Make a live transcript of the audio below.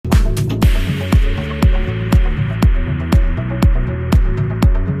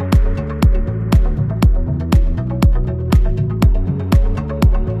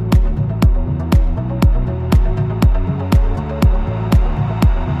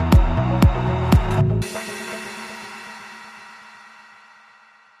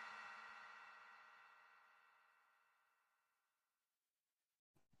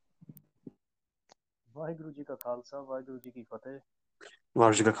ਵਾਹਿਗੁਰੂ ਜੀ ਕਾ ਖਾਲਸਾ ਵਾਹਿਗੁਰੂ ਜੀ ਕੀ ਫਤਿਹ.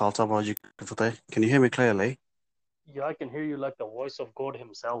 Vajika Khalsa, Vajika Fateh. Can you hear me clearly? Yeah, I can hear you like the voice of God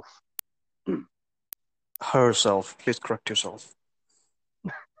himself. Herself. Please correct yourself.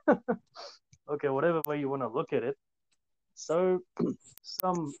 Okay, whatever way you want to look at it. So,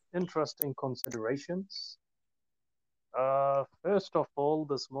 some interesting considerations. First of all,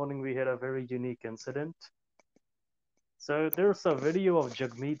 this morning we had a very unique incident. So, there's a video of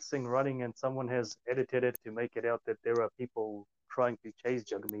Jagmeet Singh running, and someone has edited it to make it out that there are people trying to chase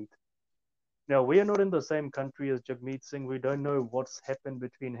Jagmeet. Now, we are not in the same country as Jagmeet Singh. We don't know what's happened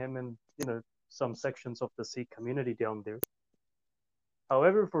between him and, some sections of the Sikh community down there.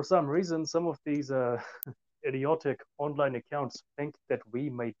 However, for some reason, some of these idiotic online accounts think that we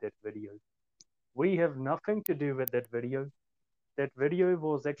made that video. We have nothing to do with that video. That video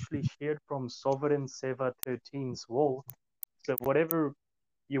was actually shared from Sovereign Seva 13's wall. So whatever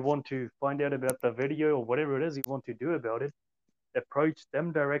you want to find out about the video or whatever it is you want to do about it, approach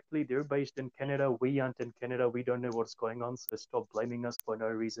them directly. They're based in Canada. We aren't in Canada. We don't know what's going on. So stop blaming us for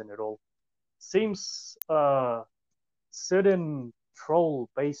no reason at all. Seems certain troll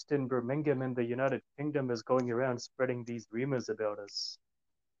based in Birmingham in the United Kingdom is going around spreading these rumors about us.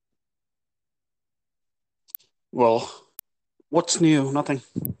 Well, what's new? Nothing.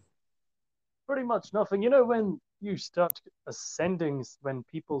 Pretty much nothing. When you start ascending, when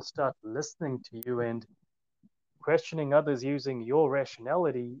people start listening to you and questioning others using your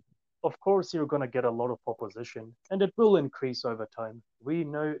rationality, of course you're going to get a lot of opposition, and it will increase over time. We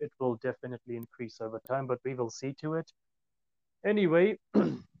know it will definitely increase over time, but we will see to it. Anyway,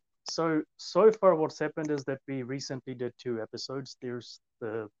 so far what's happened is that we recently did 2 episodes. There's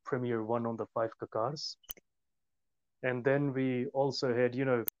the premiere one on the 5 Kakars. And then we also had,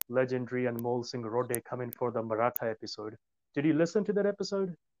 legendary Anmol Singh Rode come in for the Maratha episode. Did you listen to that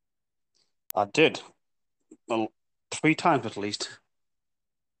episode? I did. Well, 3 times at least.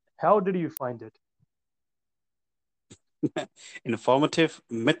 How did you find it? Informative,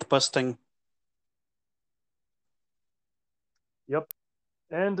 myth busting. Yep.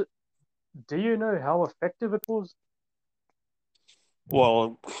 And do you know how effective it was?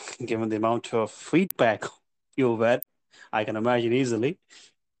 Well, given the amount of feedback you've had, I can imagine easily.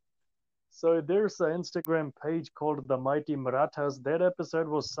 So there's an Instagram page called The Mighty Marathas. That episode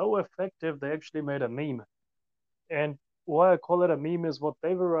was so effective, they actually made a meme. And why I call it a meme is what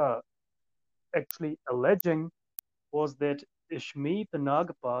they were actually alleging was that Ishmeet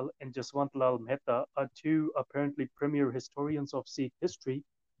Nagpal and Jaswantlal Mehta are two apparently premier historians of Sikh history,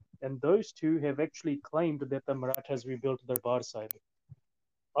 and those two have actually claimed that the Marathas rebuilt Darbar Sahib.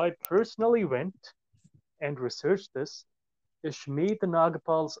 I personally went and researched this. Ishmeet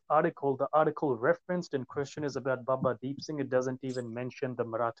Nagpal's article, the article referenced in question is about Baba Deep Singh. It doesn't even mention the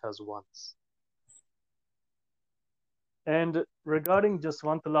Marathas once. And regarding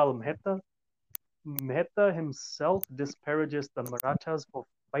Jaswantlal Mehta, Mehta himself disparages the Marathas for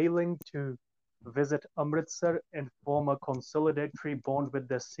failing to visit Amritsar and form a consolidatory bond with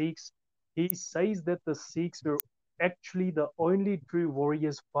the Sikhs. He says that the Sikhs were actually the only true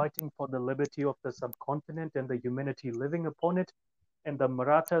warriors fighting for the liberty of the subcontinent and the humanity living upon it. And the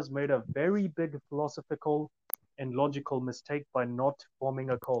Marathas made a very big philosophical and logical mistake by not forming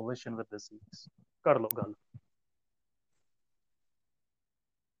a coalition with the Sikhs. Kar lo gal.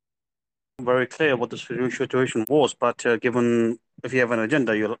 Very clear what the situation was, but given if you have an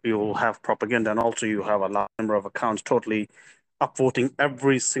agenda, you'll have propaganda, and also you have a large number of accounts totally upvoting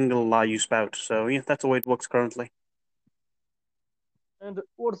every single lie you spout. So yeah, that's the way it works currently. And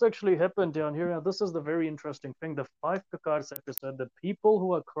what's actually happened down here, now this is the very interesting thing, the 5 Kakars episode, the people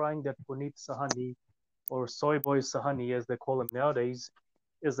who are crying that Puneet Sahani, or Soy Boy Sahani as they call him nowadays,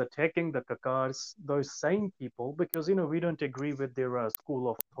 is attacking the Kakars, those same people, because, we don't agree with their school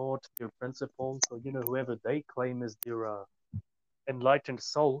of thought, their principles, or, whoever they claim is their enlightened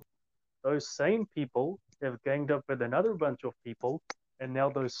soul, those same people have ganged up with another bunch of people, and now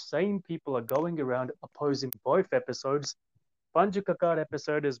those same people are going around opposing both episodes. Panjakakar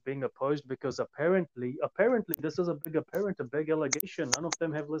episode is being opposed because apparently this is a big allegation. None of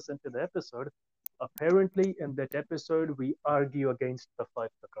them have listened to the episode. Apparently in that episode we argue against the 5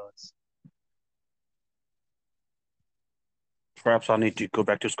 Kakars. Perhaps I need to go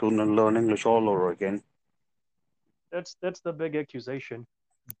back to school and learn English all over again. That's the big accusation.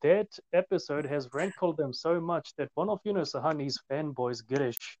 That episode has rankled them so much that one of Sahani's fanboys,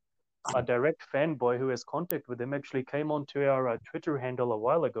 Girish, a direct fanboy who has contact with him, actually came onto our Twitter handle a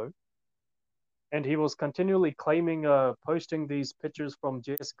while ago, and he was continually claiming, posting these pictures from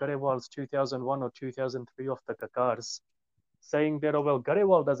J.S. Garewal's 2001 or 2003 of the Kakars. saying that, oh, well,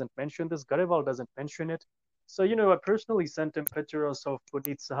 Garewal doesn't mention this, Garewal doesn't mention it. So, I personally sent him pictures of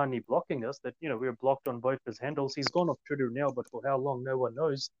Puneet Sahani blocking us, that, we're blocked on both his handles. He's gone off Twitter now, but for how long, no one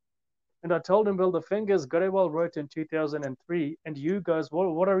knows. And I told him, well, the thing is, Garewal wrote in 2003, and you guys,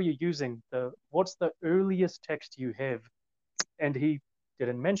 what are you using? What's the earliest text you have? And he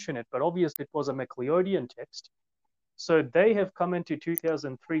didn't mention it, but obviously it was a MacLeodian text. So they have come into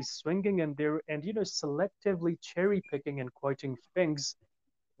 2003 swinging in there and, selectively cherry picking and quoting things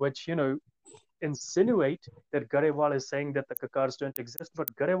which, insinuate that Garewal is saying that the Kakars don't exist.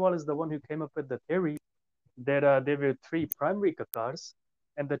 But Garewal is the one who came up with the theory that there were 3 primary Kakars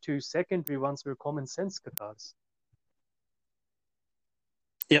and the 2 secondary ones were common sense Kakars.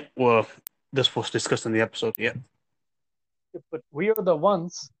 Yep, well, this was discussed in the episode, yeah. But we are the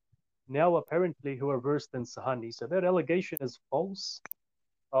ones now apparently who are worse than Sahani. So that allegation is false.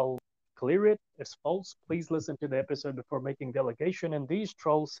 I'll clear it as false. Please listen to the episode before making the allegation. And these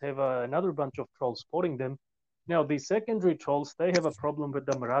trolls have another bunch of trolls supporting them. Now, the secondary trolls, they have a problem with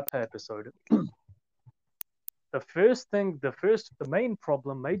the Maratha episode. The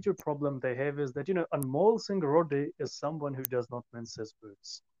major problem they have is that, Anmol Singh Rode is someone who does not mince his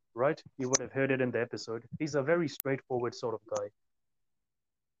words, right? You would have heard it in the episode. He's a very straightforward sort of guy.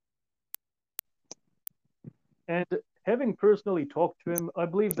 And having personally talked to him, I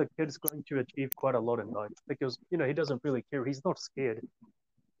believe the kid's going to achieve quite a lot in life because, he doesn't really care. He's not scared.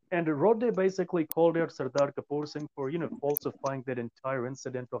 And Rode basically called out Sardar Kapoor Singh for, falsifying that entire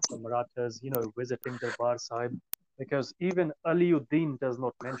incident of the Marathas, visiting Darbar Sahib, because even Aliuddin does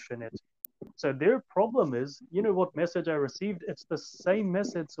not mention it. So their problem is, what message I received? It's the same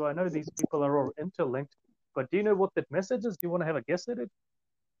message. So I know these people are all interlinked, but do you know what that message is? Do you want to have a guess at it?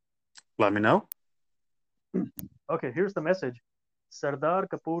 Let me know. Okay, here's the message. Sardar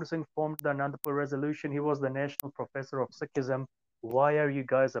Kapoor Singh formed the Anandpur Resolution. He was the national professor of Sikhism. Why are you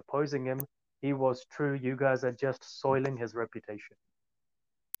guys opposing him? He was true. You guys are just soiling his reputation.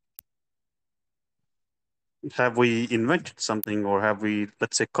 Have we invented something, or have we,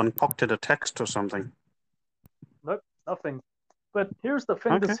 let's say, concocted a text or something? Nope, nothing. But here's the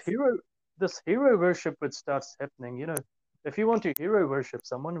thing: Okay. this hero worship which starts happening. If you want to hero worship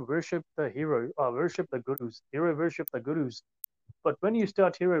someone, worship the hero, worship the gurus. Hero worship the gurus. But when you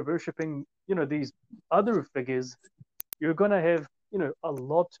start hero worshipping, these other figures, you're gonna have, a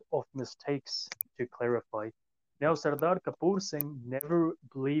lot of mistakes to clarify. Now, Sardar Kapoor Singh never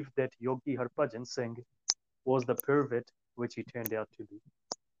believed that Yogi Harbhajan Singh was the pervert which he turned out to be.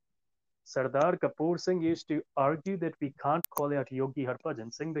 Sardar Kapoor Singh used to argue that we can't call out Yogi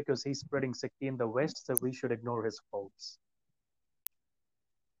Harbhajan Singh because he's spreading Sikhi in the West, so we should ignore his faults.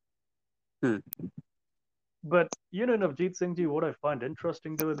 But, Navjeet Singh Ji, what I find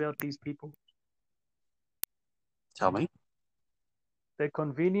interesting though about these people? Tell me. They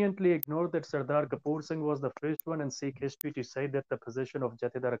conveniently ignore that Sardar Kapoor Singh was the first one in Sikh history to say that the position of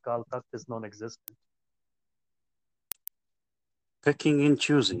Jathedar Akal Takht is non-existent. Picking and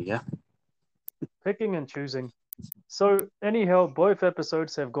choosing, yeah? Picking and choosing. So anyhow, both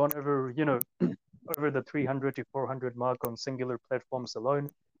episodes have gone over, over the 300 to 400 mark on singular platforms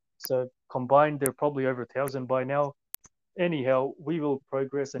alone. So combined, they're probably over 1,000 by now. Anyhow, we will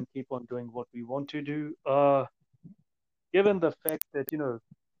progress and keep on doing what we want to do. Given the fact that,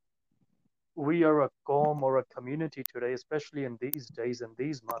 we are a Qawm or a community today, especially in these days and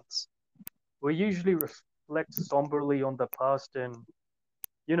these months, we usually reflect somberly on the past. And,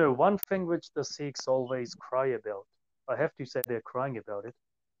 one thing which the Sikhs always cry about, I have to say they're crying about it,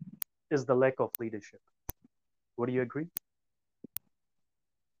 is the lack of leadership. Would you agree?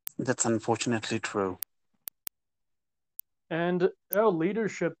 That's unfortunately true. And our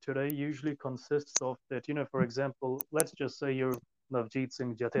leadership today usually consists of that, for example, let's just say you're Navjeet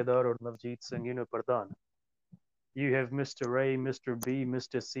Singh Jathedar or Navjeet Singh, Pradhan. You have Mr. A, Mr. B,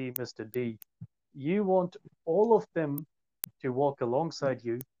 Mr. C, Mr. D. You want all of them to walk alongside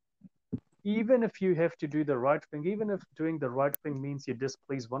you, even if you have to do the right thing, even if doing the right thing means you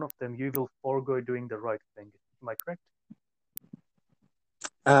displease one of them, you will forego doing the right thing. Am I correct?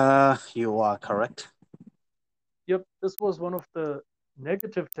 You are correct. Yep, this was one of the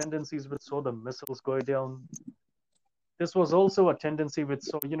negative tendencies which saw the missiles go down. This was also a tendency which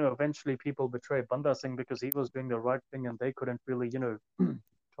saw, eventually people betray Banda Singh because he was doing the right thing and they couldn't really,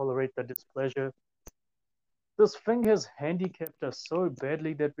 tolerate the displeasure. This thing has handicapped us so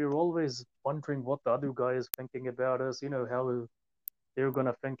badly that we're always wondering what the other guy is thinking about us, how they're going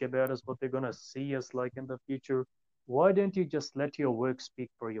to think about us, what they're going to see us like in the future. Why don't you just let your work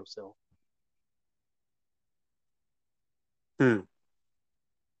speak for yourself?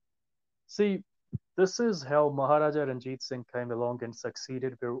 See, This is how Maharaja Ranjit Singh came along and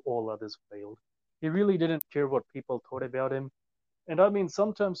succeeded where all others failed. He really didn't care what people thought about him. And I mean,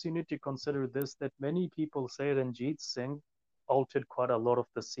 sometimes you need to consider this that many people say Ranjit Singh altered quite a lot of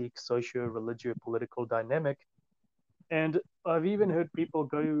the Sikh socio religious political dynamic. And I've even heard people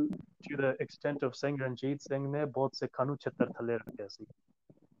go to the extent of saying Ranjit Singh ne bahut se kanu chhattar thale rakhe si.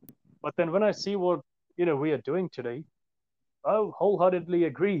 But then when I see what we are doing today, I wholeheartedly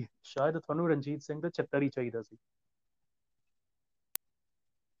agree. शायद ਤੁਹਾਨੂੰ ਰਣਜੀਤ ਸਿੰਘ ਦਾ 76 ਹੀ ਚਾਹੀਦਾ ਸੀ.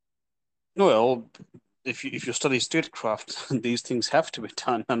 Well, if you study statecraft, these things have to be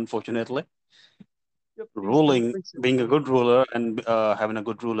done. Unfortunately, Yep, these things ruling, makes it being a done. good ruler, and having a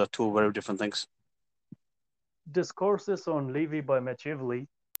good ruler, two very different things. Discourses on Levy by Machiavelli,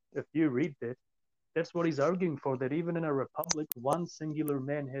 if you read that, that's what he's arguing for, that even in a republic, one singular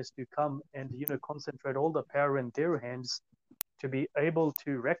man has to come and concentrate all the power in their hands to be able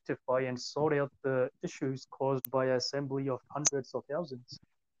to rectify and sort out the issues caused by an assembly of hundreds of thousands.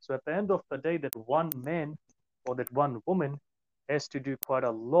 So at the end of the day, that one man or that one woman has to do quite a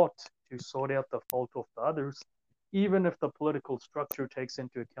lot to sort out the fault of the others, even if the political structure takes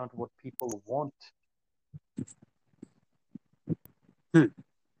into account what people want.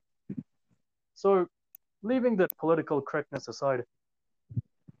 So leaving that political correctness aside,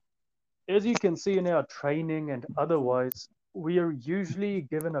 as you can see in our training and otherwise, we are usually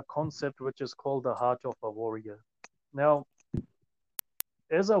given a concept which is called the heart of a warrior. Now,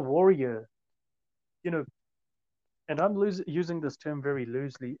 as a warrior, and I'm using this term very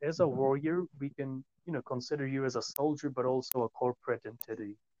loosely, as a warrior, we can, consider you as a soldier, but also a corporate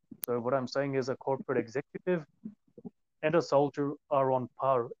entity. So what I'm saying is a corporate executive and a soldier are on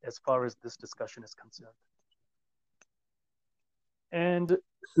par as far as this discussion is concerned. And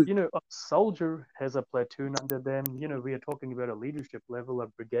a soldier has a platoon under them. We are talking about a leadership level, a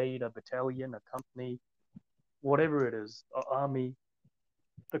brigade, a battalion, a company, whatever it is, an army.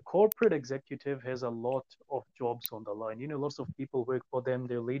 The corporate executive has a lot of jobs on the line. Lots of people work for them.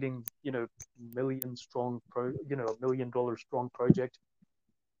 They're leading, million strong $1 million strong project.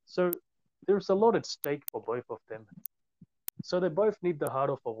 So there's a lot at stake for both of them. So they both need the heart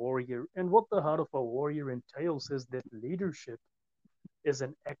of a warrior. And what the heart of a warrior entails is that leadership is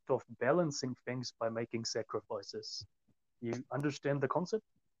an act of balancing things by making sacrifices. You understand the concept?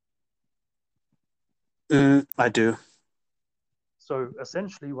 I do. So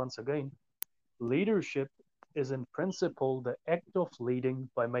essentially, once again, leadership is in principle the act of leading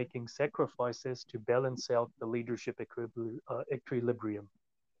by making sacrifices to balance out the leadership equilibrium.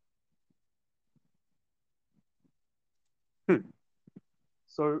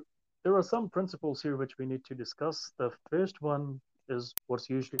 So there are some principles here which we need to discuss. The first one is what's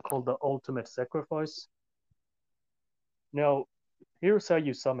usually called the ultimate sacrifice. Now, here's how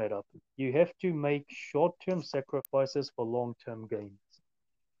you sum it up. You have to make short-term sacrifices for long-term gains.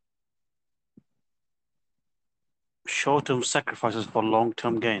 Short-term sacrifices for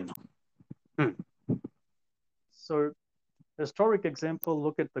long-term gain. So, historic example,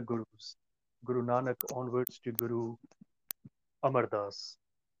 look at the gurus. Guru Nanak onwards to Guru Amar Das.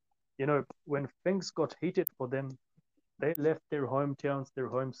 When things got heated for them, they left their hometowns, their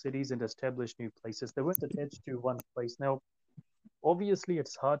home cities, and established new places. They weren't attached to one place. Now, obviously,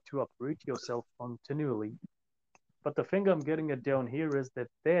 it's hard to uproot yourself continually. But the thing I'm getting at down here is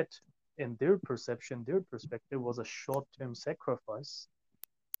that in their perception, their perspective, was a short-term sacrifice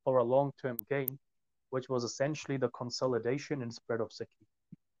for a long-term gain, which was essentially the consolidation and spread of Sikhi.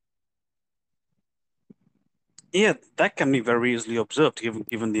 Yeah, that can be very easily observed,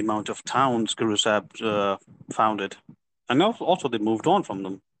 given the amount of towns Guru Sahib founded, and also they moved on from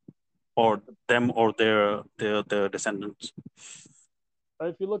them, or their descendants.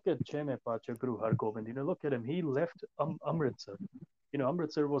 If you look at Cheme Pacha, Guru Hargobind, look at him. He left Amritsar.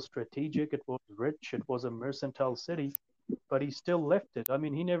 Amritsar was strategic. It was rich. It was a mercantile city, but he still left it. I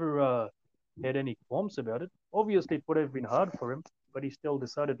mean, he never had any qualms about it. Obviously, it would have been hard for him, but he still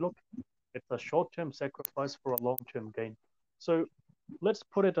decided, look, it's a short-term sacrifice for a long-term gain. So let's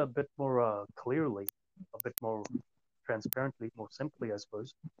put it a bit more clearly, a bit more transparently, more simply, I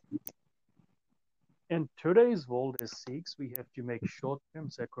suppose. In today's world, as Sikhs, we have to make short-term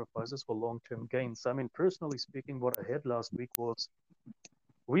sacrifices for long-term gains. I mean, personally speaking, what I had last week was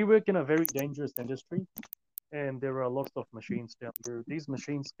we work in a very dangerous industry, and there are lots of machines down there. These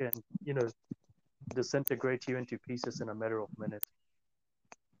machines can, disintegrate you into pieces in a matter of minutes.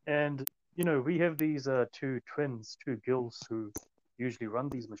 And we have these two twins, two girls who usually run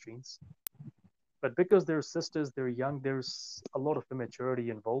these machines. But because they're sisters, they're young, there's a lot of immaturity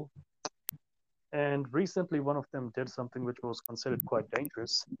involved. And recently, one of them did something which was considered quite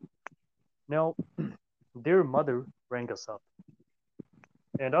dangerous. Now, their mother rang us up.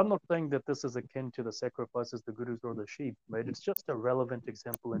 And I'm not saying that this is akin to the sacrifices, the gurus, or the sheep, right? It's just a relevant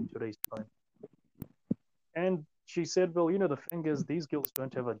example in today's time. And she said, well, the thing is, these girls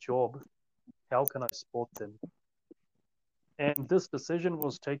don't have a job. How can I support them? And this decision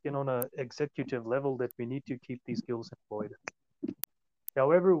was taken on an executive level that we need to keep these girls employed.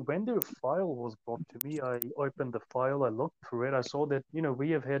 However, when their file was brought to me, I opened the file, I looked through it, I saw that, we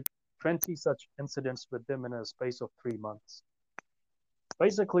have had 20 such incidents with them in a space of 3 months.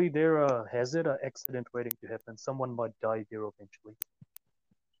 Basically, they're a hazard, an accident waiting to happen. Someone might die there eventually.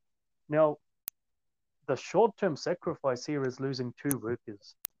 Now, the short-term sacrifice here is losing 2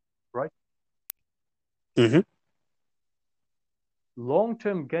 workers, right? Mm-hmm.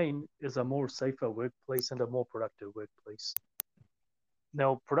 Long-term gain is a more safer workplace and a more productive workplace.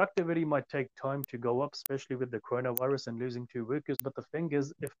 Now, productivity might take time to go up, especially with the coronavirus and losing 2 workers. But the thing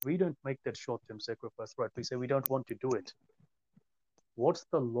is, if we don't make that short-term sacrifice, right, we say we don't want to do it. What's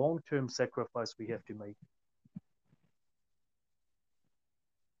the long-term sacrifice we have to make?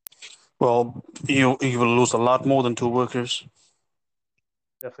 Well, you will lose a lot more than 2 workers.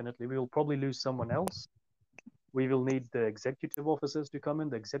 Definitely. We will probably lose someone else. We will need the executive officers to come in,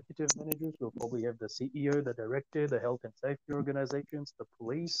 the executive managers. We'll probably have the CEO, the director, the health and safety organizations, the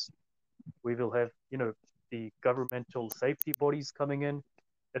police. We will have, the governmental safety bodies coming in.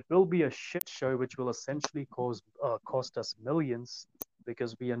 It will be a shit show, which will essentially cost us millions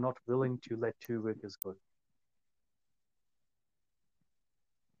because we are not willing to let 2 workers go.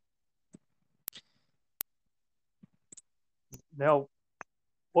 Now,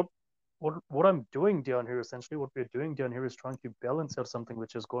 what I'm doing down here, essentially, what we're doing down here is trying to balance out something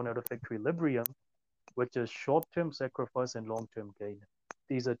which has gone out of equilibrium, which is short-term sacrifice and long-term gain.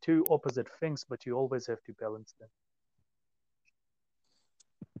 These are 2 opposite things, but you always have to balance them.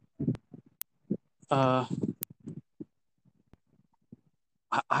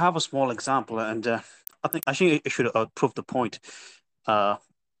 I have a small example, and I think I should prove the point.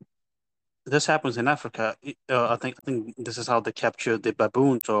 This happens in Africa. I think this is how they capture the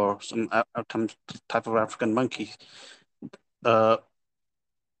baboons or some type of African monkey. They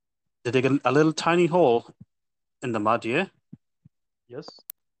dig a little tiny hole in the mud, yeah? Yes?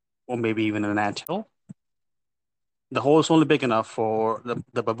 Or maybe even an anthill. The hole is only big enough for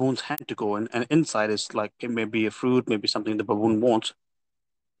the baboon's hand to go in, and inside is like it may be a fruit, maybe something the baboon wants.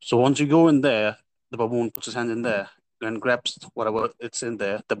 So once you go in there, the baboon puts his hand in there and grabs whatever it's in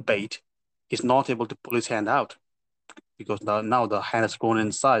there, the bait. He's not able to pull his hand out because now the hand has grown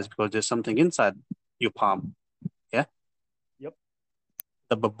in size because there's something inside your palm. Yeah? Yep.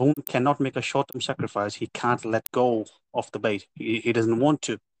 The baboon cannot make a short-term sacrifice. He can't let go of the bait. He doesn't want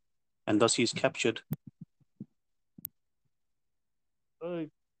to. And thus he's captured. I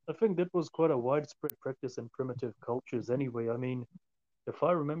think that was quite a widespread practice in primitive cultures anyway. I mean, if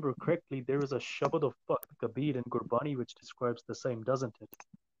I remember correctly, there is a Shabad of Pakht Kabir in Gurbani which describes the same, doesn't it?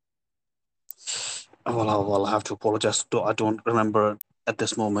 Well, I'll have to apologize. I don't remember at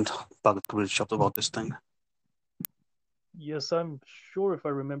this moment Bhagat Kabir Shabd about this thing. Yes, I'm sure if I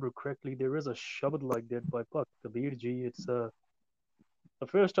remember correctly, there is a Shabad like that by Pakht Kabir ji. It's the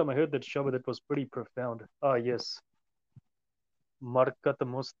first time I heard that Shabad, it was pretty profound. Ah, yes. Markat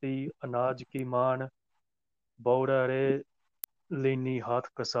musti anaj ki maan, bauda re lini hath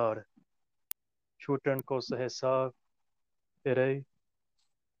kasar. Chutan ko sahesa tere,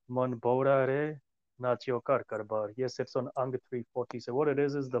 man bauda re nachio kar karbar. Yes, it's on Ang 340. So what it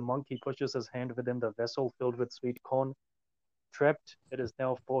is the monkey pushes his hand within the vessel filled with sweet corn. Trapped, it is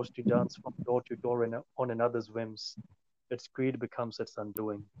now forced to dance from door to door on another's whims. Its greed becomes its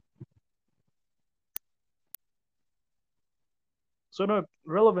undoing. So no,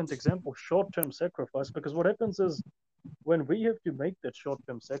 relevant example, short-term sacrifice, because what happens is when we have to make that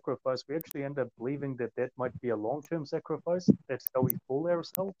short-term sacrifice, we actually end up believing that that might be a long-term sacrifice. That's how we fool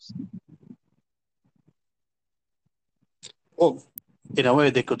ourselves. Well, in a way,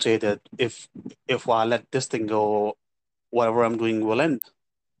 they could say that if I let this thing go, whatever I'm doing will end.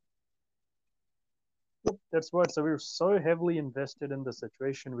 That's right. So we're so heavily invested in the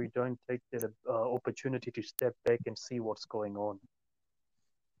situation, we don't take that opportunity to step back and see what's going on.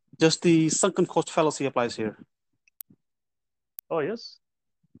 Just the sunken cost fallacy applies here. Oh, yes?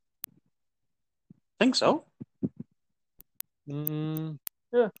 Think so?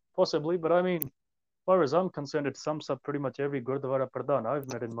 Yeah, possibly. But I mean, as far as I'm concerned, it sums up pretty much every Gurdwara Pradhan I've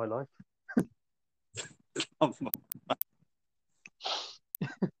met in my life.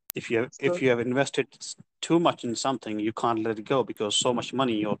 If you have invested too much in something, you can't let it go because so much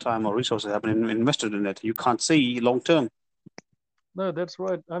money or time or resources have been invested in it. You can't see long term. No, that's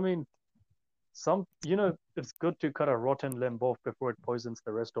right. I mean, it's good to cut a rotten limb off before it poisons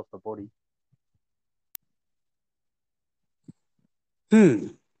the rest of the body.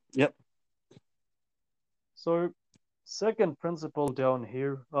 Yep. So, second principle down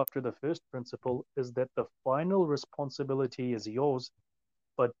here after the first principle is that the final responsibility is yours,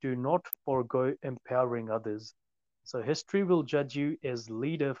 but do not forego empowering others. So, history will judge you as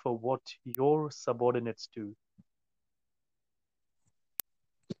leader for what your subordinates do.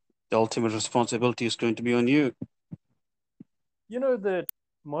 The ultimate responsibility is going to be on you. You know that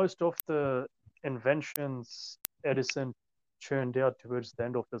most of the inventions Edison churned out towards the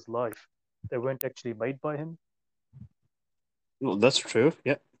end of his life, they weren't actually made by him. Well, that's true.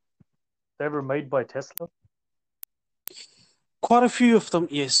 Yeah. They were made by Tesla. Quite a few of them,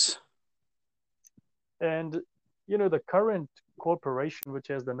 yes. And the current corporation, which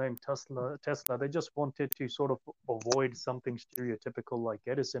has the name Tesla, they just wanted to sort of avoid something stereotypical like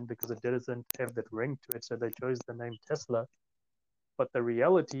Edison because it doesn't have that ring to it, so they chose the name Tesla. But the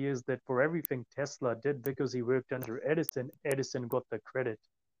reality is that for everything Tesla did, because he worked under Edison, Edison got the credit.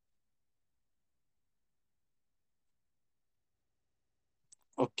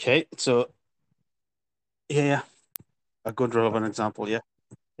 Okay, so yeah, a good relevant example. Yeah.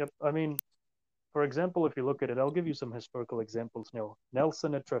 Yep. I mean, for example, if you look at it, I'll give you some historical examples now.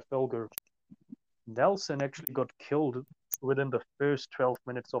 Nelson at Trafalgar. Nelson actually got killed within the first 12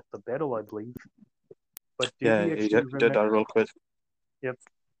 minutes of the battle, I believe. But do Yeah, we he actually did that real quick. Yep.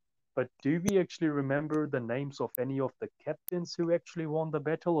 But do we actually remember the names of any of the captains who actually won the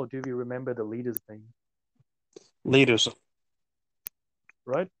battle, or do we remember the leader's name? Leaders.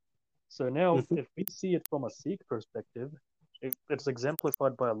 Right? So now, Mhm. if we see it from a Sikh perspective, it's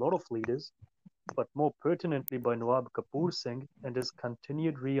exemplified by a lot of leaders, but more pertinently by Nawab Kapoor Singh and his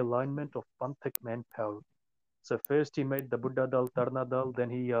continued realignment of Panthik manpower. So first he made the Buddha Dal, Tarna Dal, then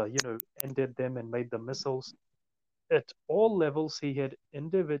he, ended them and made the missiles. At all levels, he had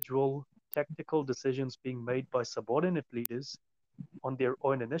individual tactical decisions being made by subordinate leaders on their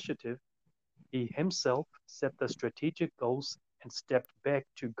own initiative. He himself set the strategic goals and stepped back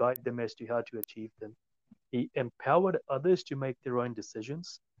to guide them as to how to achieve them. He empowered others to make their own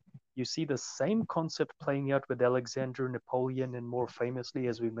decisions. You see the same concept playing out with Alexander, Napoleon, and more famously,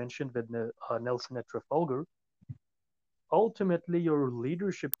 as we mentioned, with Nelson at Trafalgar. Ultimately, your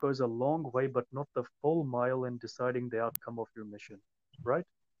leadership goes a long way, but not the full mile in deciding the outcome of your mission, right?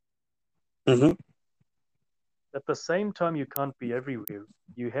 Mhm. At the same time, you can't be everywhere.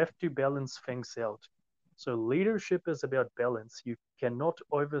 You have to balance things out. So, leadership is about balance. You cannot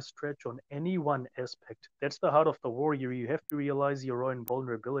overstretch on any one aspect. That's the heart of the warrior. You have to realize your own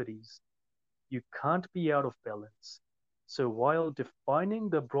vulnerabilities. You can't be out of balance. So, while defining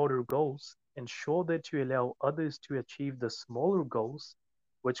the broader goals, ensure that you allow others to achieve the smaller goals,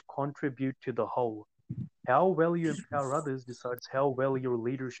 which contribute to the whole. How well you empower others decides how well your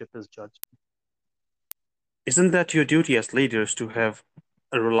leadership is judged. Isn't that your duty as leaders to have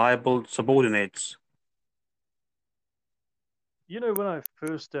reliable subordinates? When I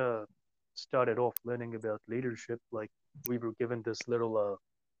first started off learning about leadership, like we were given this little,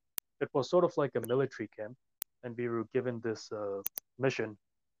 it was sort of like a military camp, and we were given this mission,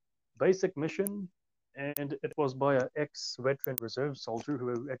 basic mission, and it was by an ex-veteran reserve soldier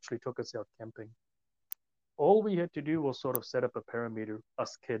who actually took us out camping. All we had to do was sort of set up a parameter,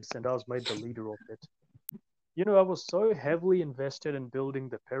 us kids, and I was made the leader of it. I was so heavily invested in building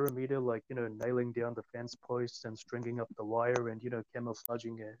the parameter, like, nailing down the fence posts and stringing up the wire and,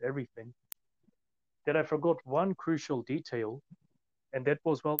 camouflaging everything, that I forgot one crucial detail. And that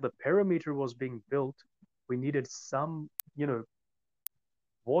was while the parameter was being built, we needed some,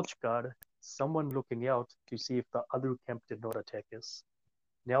 watch guard, someone looking out to see if the other camp did not attack us.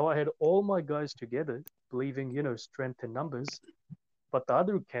 Now I had all my guys together, believing, strength in numbers, but the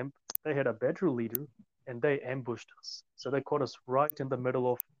other camp, they had a better leader and they ambushed us. So they caught us right in the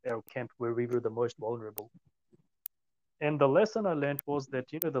middle of our camp where we were the most vulnerable. And the lesson I learned was that,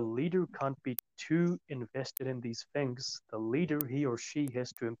 the leader can't be too invested in these things. The leader, he or she,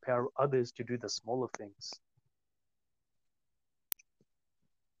 has to empower others to do the smaller things.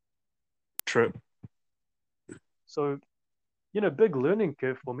 True. So, big learning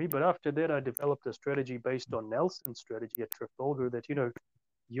curve for me. But after that, I developed a strategy based on Nelson's strategy at Trafalgar that,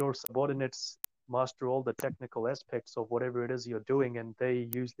 your subordinates master all the technical aspects of whatever it is you're doing and they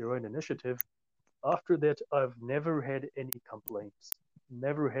use their own initiative. After that, I've never had any complaints,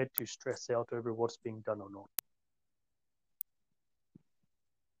 never had to stress out over what's being done or not.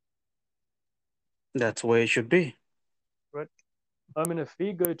 That's the way it should be. Right? I mean, if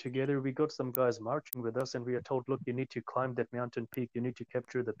we go together, we got some guys marching with us and we are told, look, you need to climb that mountain peak, you need to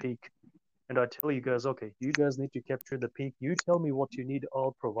capture the peak. and I tell you guys, okay, you guys need to capture the peak. You tell me what you need,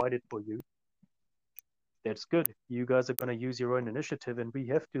 I'll provide it for you. That's good. You guys are going to use your own initiative, and we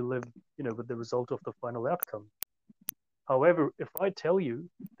have to live, with the result of the final outcome. However, if I tell you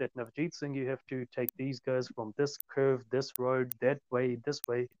that Navjeet Singh, you have to take these guys from this curve, this road, that way, this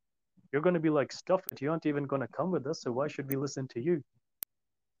way, you're going to be like, stuff it. You aren't even going to come with us, so why should we listen to you?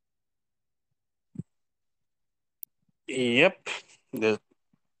 Yep. There's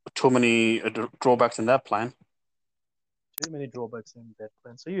too many drawbacks in that plan. Too many drawbacks in that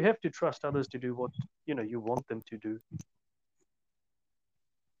plan. So you have to trust others to do what you want them to do.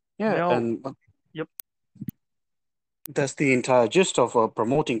 Yeah, Now, and yep. That's the entire gist of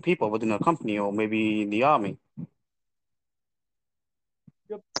promoting people within a company or maybe in the army.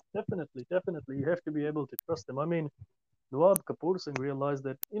 Yep, definitely. You have to be able to trust them. I mean, Nawab Kapoor Singh realized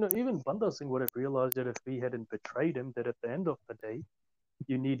that, even Banda Singh would have realized that if we hadn't betrayed him, that at the end of the day,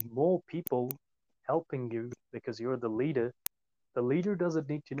 you need more people helping you because you're the leader. The leader doesn't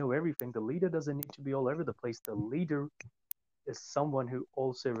need to know everything. The leader doesn't need to be all over the place. The leader is someone who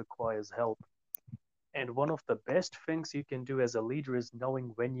also requires help. And one of the best things you can do as a leader is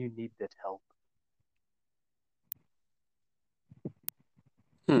knowing when you need that help.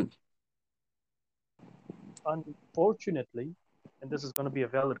 Unfortunately, and this is going to be a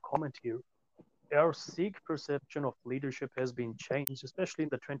valid comment here, our Sikh perception of leadership has been changed, especially in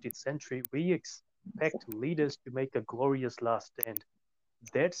the 20th century. We expect leaders to make a glorious last stand.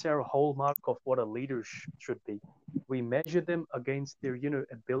 That's our hallmark of what a leader should be. We measure them against their,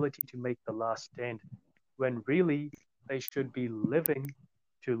 ability to make the last stand, when really they should be living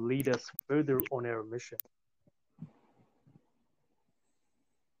to lead us further on our mission.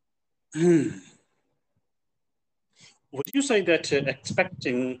 Would you say that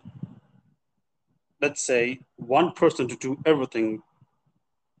expecting, let's say, one person to do everything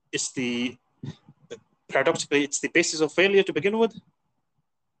is paradoxically, it's the basis of failure to begin with?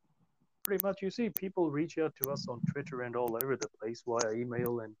 Pretty much, you see people reach out to us on Twitter and all over the place via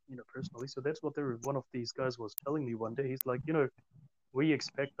email and, personally. So that's what one of these guys was telling me one day. He's like, we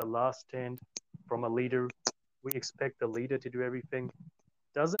expect the last stand from a leader. We expect the leader to do everything.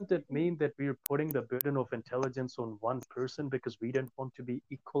 Doesn't it mean that we're putting the burden of intelligence on one person because we don't want to be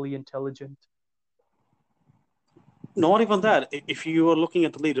equally intelligent? Not even that. If you are looking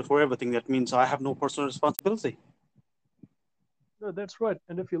at the leader for everything, that means I have no personal responsibility. No, that's right.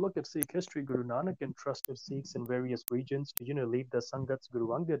 And if you look at Sikh history, Guru Nanak entrusted Sikhs in various regions to, lead the Sangats Guru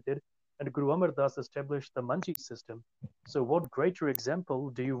Angad did, and Guru Amar Das established the Manji system. So what greater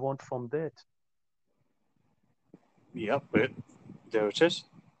example do you want from that? Yep, there it is.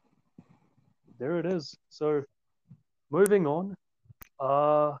 There it is. So moving on,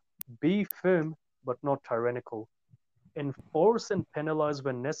 be firm but not tyrannical. Enforce and penalize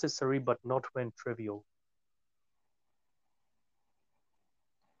when necessary but not when trivial.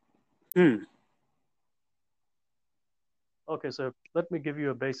 Okay, so let me give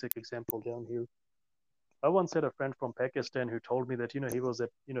you a basic example down here. I once had a friend from Pakistan who told me that, he was at,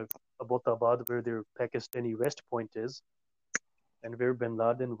 Abbottabad, where their Pakistani West Point is, and where Bin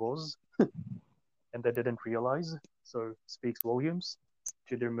Laden was, and they didn't realize. So speaks volumes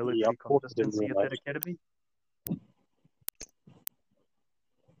to their military consistency at that academy.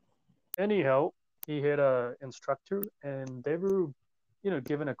 Anyhow, he had a instructor, and they were,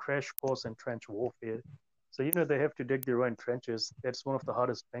 given a crash course in trench warfare. So, they have to dig their own trenches. That's one of the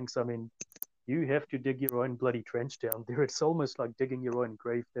hardest things. I mean, you have to dig your own bloody trench down there. It's almost like digging your own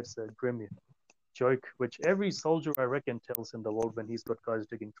grave. That's a grim joke, which every soldier, I reckon, tells in the world when he's got guys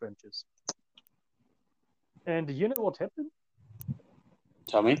digging trenches. And you know what happened?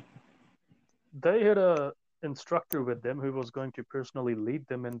 Tell me. They had a instructor with them who was going to personally lead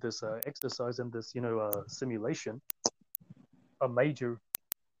them in this exercise, in this, simulation, a major.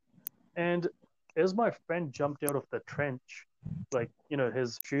 And as my friend jumped out of the trench, like,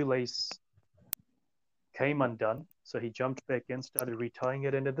 his shoelace came undone. So he jumped back in, started retying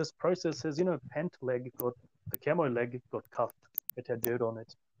it. And in this process, his, pant leg the camo leg got cuffed. It had dirt on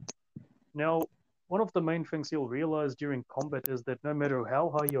it. Now, one of the main things you'll realize during combat is that no matter how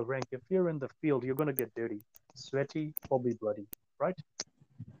high your rank, if you're in the field, you're going to get dirty, sweaty, probably bloody, right?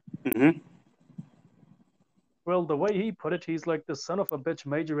 Mm-hmm. Well, the way he put it, he's like, the son of a bitch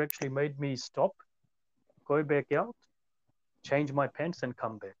major actually made me stop, go back out, change my pants, and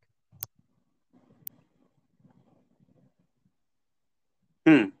come back.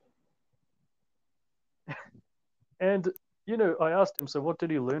 And, I asked him, so what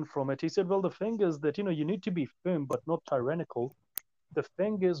did you learn from it? He said, well, the thing is that, you need to be firm, but not tyrannical. The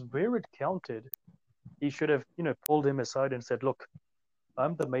thing is, where it counted, he should have, pulled him aside and said, look,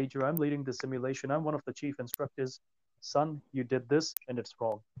 I'm the major, I'm leading the simulation, I'm one of the chief instructors. Son, you did this and it's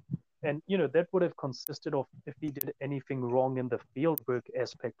wrong. And, that would have consisted of if he did anything wrong in the field work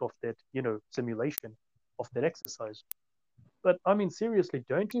aspect of that, simulation of that exercise. But I mean, seriously,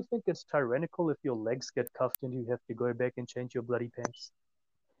 don't you think it's tyrannical if your legs get cuffed and you have to go back and change your bloody pants?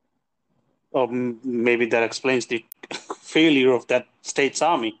 Or maybe that explains the failure of that state's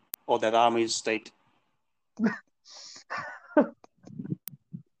army or that army's state.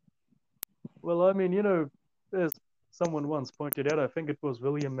 Well, I mean, as someone once pointed out, I think it was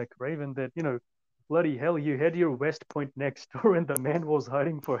William McRaven, that, bloody hell, you had your West Point next door and the man was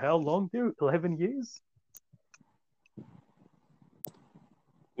hiding for how long, dude? 11 years?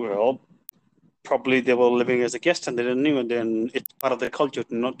 Well, probably they were living as a guest and they didn't know, and then it's part of their culture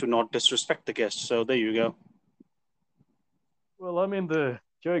to not disrespect the guest. So there you go. Well, I mean, the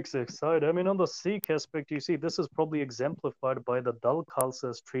jokes aside, I mean, on the Sikh aspect, you see, this is probably exemplified by the Dal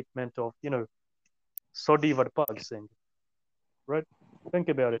Khalsa's treatment of, Sodhi Varpag Singh, right? Think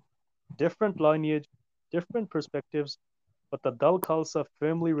about it. Different lineage, different perspectives, but the Dal Khalsa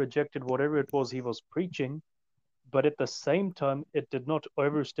firmly rejected whatever it was he was preaching, but at the same time, it did not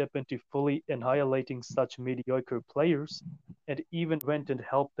overstep into fully annihilating such mediocre players, and even went and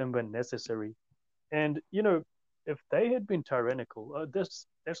helped them when necessary. And if they had been tyrannical, that's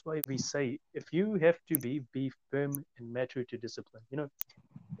why we say if you have to be firm in matter to discipline.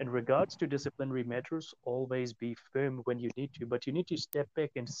 In regards to disciplinary matters, always be firm when you need to, but you need to step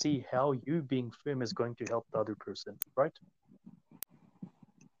back and see how you being firm is going to help the other person, right?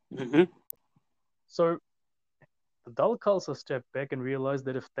 Mm-hmm. So the Dal Khalsa stepped back and realized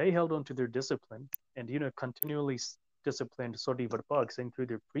that if they held on to their discipline and continually disciplined Sodhi Varpag Singh through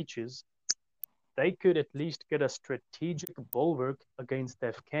their preaches, they could at least get a strategic bulwark against the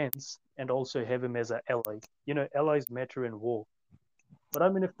Afghans and also have him as an ally. Allies matter in war. But I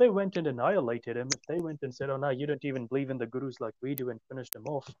mean, if they went and annihilated him, if they went and said, oh no, you don't even believe in the gurus like we do, and finished him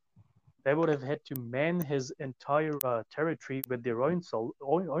off, they would have had to man his entire territory with their own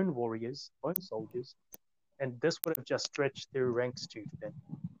warriors, own soldiers, and this would have just stretched their ranks too thin.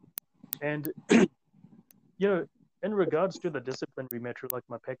 And, in regards to the disciplinary matter, like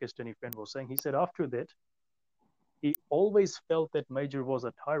my Pakistani friend was saying, he said after that, he always felt that Major was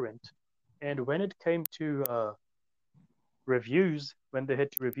a tyrant. And when it came to reviews, when they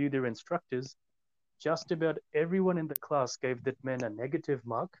had to review their instructors, just about everyone in the class gave that man a negative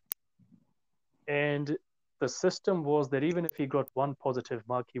mark. And the system was that even if he got one positive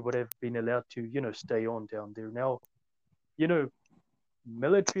mark, he would have been allowed to, stay on down there. Now,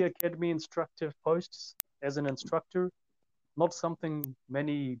 military academy instructive posts as an instructor, not something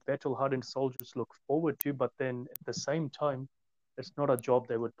many battle-hardened soldiers look forward to, but then at the same time, it's not a job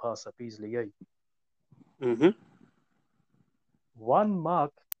they would pass up easily, eh? Mm-hmm. One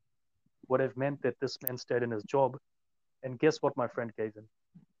mark would have meant that this man stayed in his job, and guess what my friend gave him?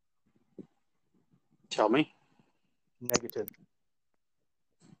 Tell me. Negative.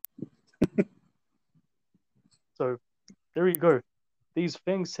 So there you go. These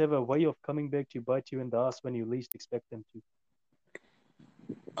things have a way of coming back to bite you in the ass when you least expect them to.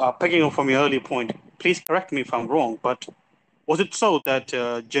 Picking up from your earlier point, please correct me if I'm wrong, but was it so that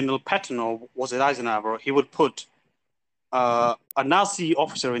General Patton, or was it Eisenhower, he would put a Nazi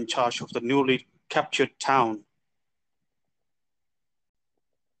officer in charge of the newly captured town?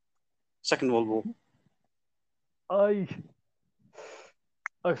 Second World War. I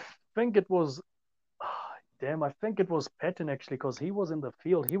think it was, damn, I think it was Patton actually, because he was in the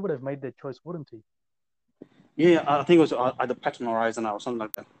field. He would have made that choice, wouldn't he? Yeah, I think it was either Patton or Eisenhower, something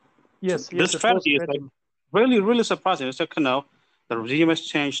like that. Yes, So yes, this it was strategy is like Patton. really, really surprising. It's like, the regime has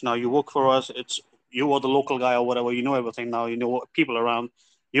changed now. You work for us. It's you are the local guy or whatever. You know everything now. You know what people around.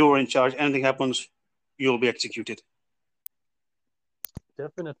 You are in charge. Anything happens, you'll be executed.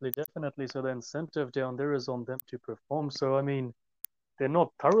 Definitely, definitely. So the incentive down there is on them to perform. So, I mean, they're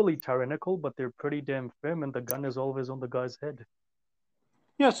not thoroughly tyrannical, but they're pretty damn firm, and the gun is always on the guy's head.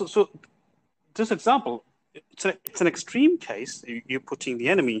 Yeah. So this example, it's an extreme case. You're putting the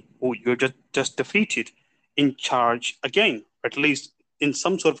enemy, or you're just defeated, in charge again, at least in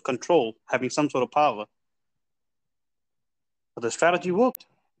some sort of control, having some sort of power. But the strategy worked.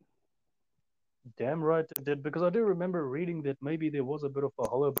 Damn right it did, because I do remember reading that maybe there was a bit of a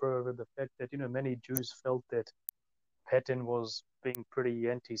hullabaloo over the fact that, many Jews felt that Patton was being pretty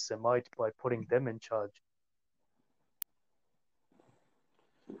anti-Semite by putting them in charge.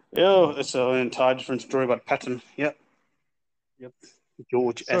 Yeah, it's an entire different story about Patton. Yeah. Yep.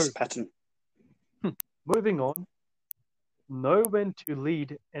 George So, S. Patton. moving on, know when to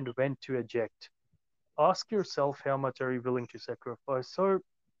lead and when to eject. ask yourself how much are you willing to sacrifice. So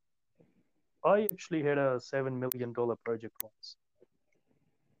I actually had a $7 million project once.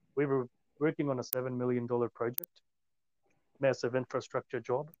 We were working on a $7 million project, massive infrastructure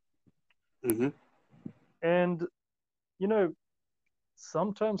job. Mm-hmm. And, you know,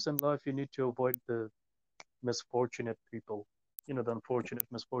 sometimes in life you need to avoid the misfortunate people, the unfortunate,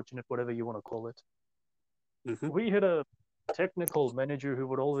 misfortunate, whatever you want to call it. Mm-hmm. We had a technical manager who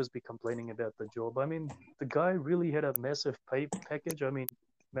would always be complaining about the job. I mean, the guy really had a massive pay package. I mean,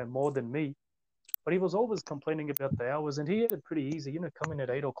 man, more than me. But he was always complaining about the hours, and he had it pretty easy, come in at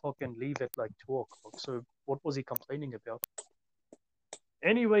 8 o'clock and leave at like 2 o'clock. So what was he complaining about?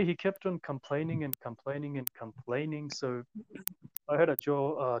 Anyway, he kept on complaining and complaining and complaining. So I had a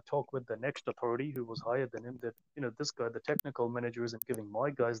talk with the next authority who was higher than him that, this guy, the technical manager, isn't giving my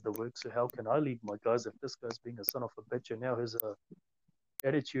guys the work. So how can I lead my guys if this guy's being a son of a bitch and now his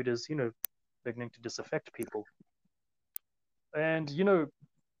attitude is, beginning to disaffect people? And,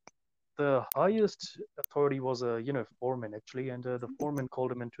 the highest authority was a, foreman actually. And the foreman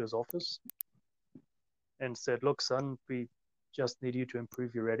called him into his office and said, look, son, we just need you to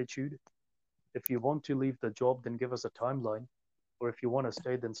improve your attitude. If you want to leave the job, then give us a timeline. Or if you want to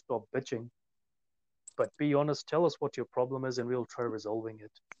stay, then stop bitching. But be honest, tell us what your problem is and we'll try resolving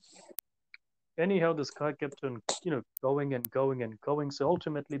it. Anyhow, this guy kept on, going and going and going. So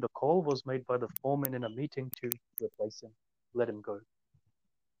ultimately, the call was made by the foreman in a meeting to replace him, let him go.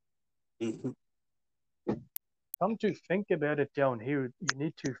 Mm-hmm. Come to think about it down here, you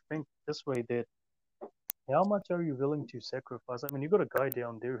need to think this way that how much are you willing to sacrifice? I mean, you got a guy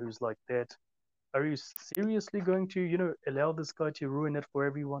down there who's like that. Are you seriously going to, allow this guy to ruin it for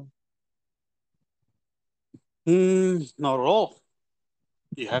everyone? Not at all.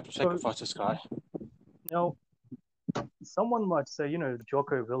 You have to So sacrifice this guy. now, someone might say,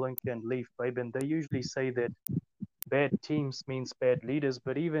 Jocko Willink and Leif Fabian, they usually say that bad teams means bad leaders,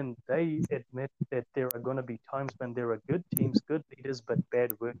 but even they admit that there are going to be times when there are good teams, good leaders, but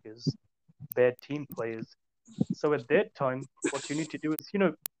bad workers, bad team players. So at that time, what you need to do is,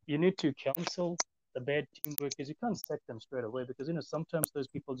 you need to counsel the bad team workers. You can't sack them straight away because, sometimes those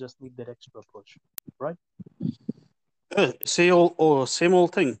people just need that extra push, right? Same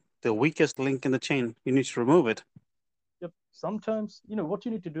old thing. The weakest link in the chain. You need to remove it. Yep. Sometimes, what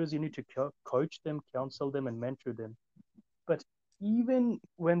you need to do is you need to coach them, counsel them, and mentor them. But even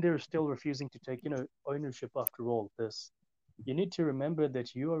when they're still refusing to take, ownership after all this, you need to remember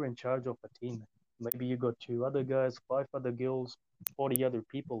that you are in charge of a team. Maybe you got two other guys, five other girls, 40 other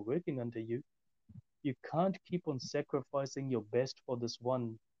people working under you. You can't keep on sacrificing your best for this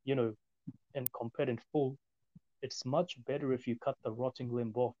one, incompetent fool. It's much better if you cut the rotting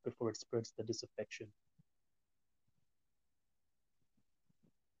limb off before it spreads the disaffection.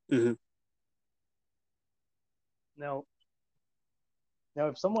 Mm-hmm. Now,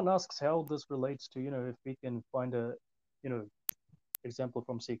 if someone asks how this relates to, if we can find a, you know, example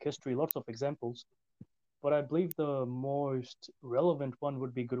from Sikh history, lots of examples, but I believe the most relevant one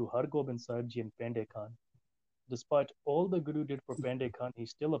would be Guru Hargobind Sahib Ji and Pandey Khan. Despite all the Guru did for Pandey Khan, he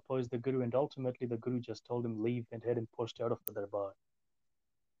still opposed the Guru, and ultimately the Guru just told him leave and had him pushed out of the darbar.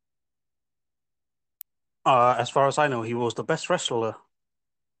 As far as I know, he was the best wrestler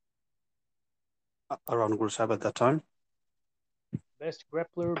around Guru Sahib at that time. Best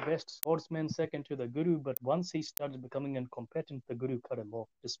grappler, best swordsman, second to the Guru, but once he started becoming incompetent, the Guru cut him off.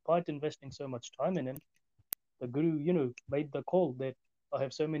 Despite investing so much time in him, the Guru, made the call that I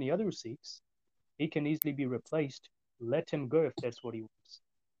have so many other Sikhs, he can easily be replaced. Let him go if that's what he wants.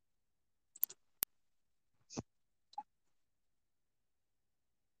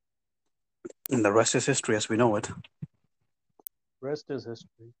 And the rest is history as we know it. Rest is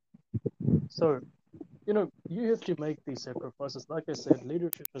history. So, you have to make these sacrifices. Like I said,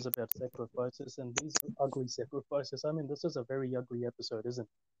 leadership is about sacrifices, and these are ugly sacrifices. I mean, this is a very ugly episode, isn't it?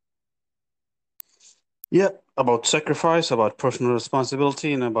 Yeah, about sacrifice, about personal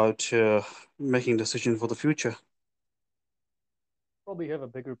responsibility, and about making decision for the future. Probably have a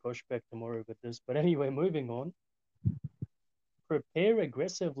bigger pushback tomorrow with this. But anyway, moving on. Prepare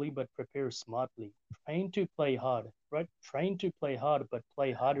aggressively, but prepare smartly. Train to play hard, right? Train to play hard, but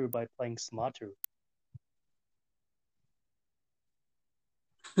play harder by playing smarter.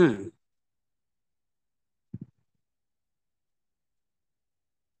 Hmm.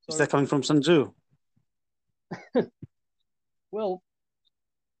 Is So, that coming from Sun Tzu? well,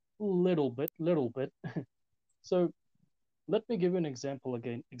 little bit, little bit. So, let me give you an example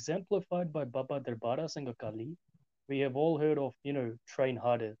again. Exemplified by Baba Darbara Singh Akali, we have all heard of, train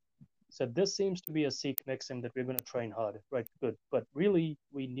harder. So this seems to be a Sikh maxim that we're going to train harder. Right, good. But really,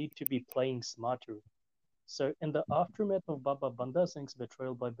 we need to be playing smarter. So, in the aftermath of Baba Banda Singh's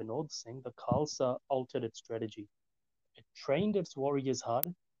betrayal by Binod Singh, the Khalsa altered its strategy. It trained its warriors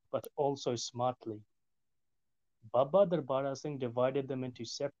hard, but also smartly. Baba Darbara Singh divided them into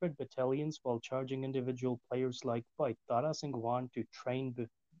separate battalions while charging individual players like Bhai Tara Singh Wan to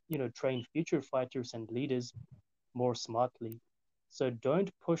train future fighters and leaders more smartly. So don't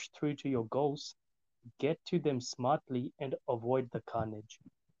push through to your goals, get to them smartly and avoid the carnage.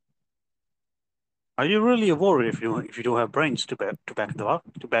 Are you really a warrior if you don't have brains to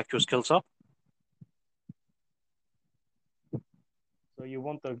back your skills up? So you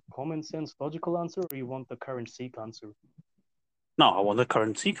want the common sense logical answer or you want the current Sikh answer? No, I want the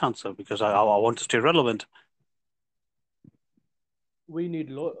current Sikh answer because I want to stay relevant. We need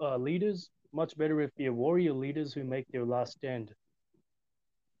leaders. Much better if they're warrior leaders who make their last stand.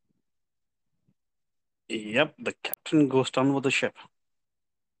 Yep, the captain goes down with the ship.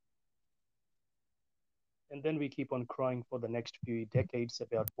 And then we keep on crying for the next few decades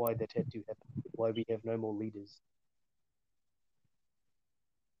about why that had to happen, why we have no more leaders.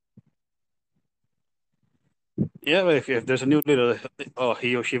 Yeah, if there's a new leader,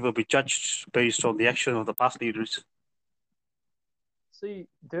 he or she will be judged based on the action of the past leaders. See,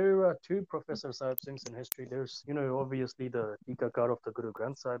 there are two Professor Sahib Singhs in history. There's, obviously the Tikakar of the Guru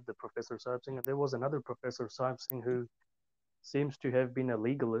Granth Sahib, the Professor Sahib Singh, and there was another Professor Sahib Singh who seems to have been a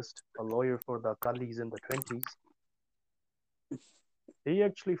legalist, a lawyer for the Akalis in the 20s. He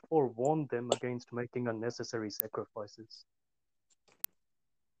actually forewarned them against making unnecessary sacrifices.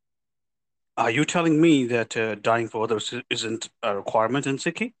 Are you telling me that dying for others isn't a requirement in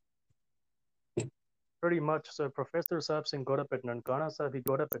Sikhi? Pretty much. So Professor Sahib Singh got up at Nankana Sahib, he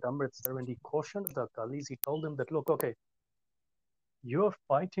got up at Amritsar and he cautioned the Akalis. He told them that, look, okay, you're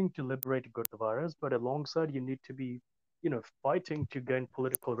fighting to liberate Gurdwaras, but alongside you need to be, fighting to gain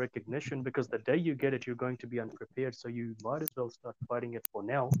political recognition because the day you get it, you're going to be unprepared. So you might as well start fighting it for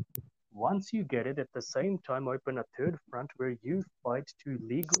now. Once you get it, at the same time, open a third front where you fight to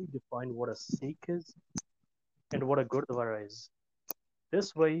legally define what a Sikh is and what a Gurdwara is.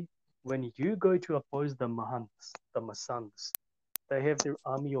 This way, when you go to oppose the Mahants, the Masants, they have their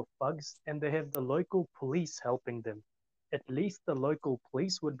army of thugs and they have the local police helping them. At least the local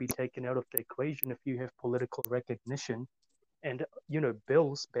police would be taken out of the equation if you have political recognition and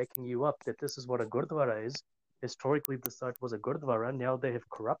bills backing you up that this is what a Gurdwara is. Historically, the site was a Gurdwara. Now they have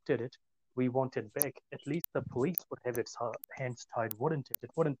corrupted it. We want it back. At least the police would have its hands tied, wouldn't it?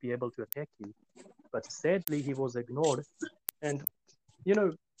 It wouldn't be able to attack you. But sadly, he was ignored. And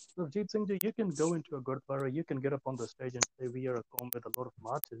Navjeet Singh Ji, you can go into a Gurdwara, you can get up on the stage and say we are a qawm with a lot of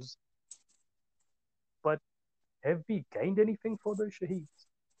martyrs. But have we gained anything for those shaheeds?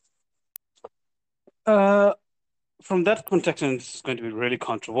 From that context, and it's going to be really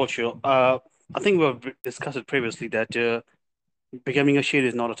controversial. I think we've discussed it previously that becoming a Shia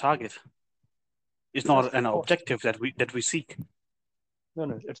is not a target. It's not Just a an cost. objective that we seek.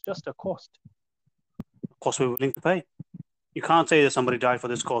 No, it's just a cost. Of course, we're willing to pay. You can't say that somebody died for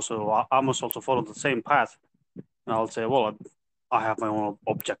this cause, so I must also follow the same path. And I'll say, well, I have my own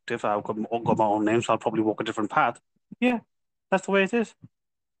objective. I've got my own name, so I'll probably walk a different path. Yeah, that's the way it is.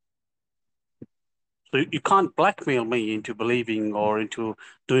 So you can't blackmail me into believing or into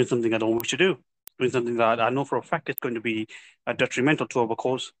doing something I don't wish to do, doing something that I know for a fact is going to be detrimental to our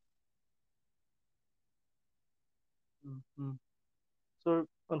cause. Mm-hmm. So,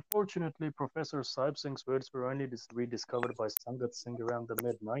 unfortunately, Professor Sahib Singh's words were only rediscovered by Sangat Singh around the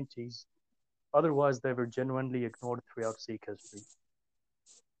mid 90s. Otherwise, they were genuinely ignored throughout Sikh history.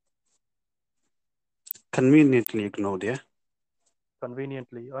 Conveniently ignored, yeah?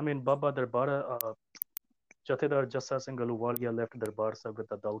 Conveniently. I mean, Baba Darbara, Jathedar Jassa Singh Aluwalia left Darbar Sahib with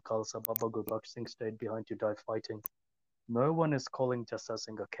the Dal Khalsa. Baba Gurbaksh Singh stayed behind to die fighting. No one is calling Jassa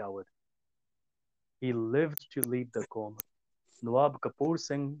Singh a coward. He lived to lead the qawm. Nawab Kapoor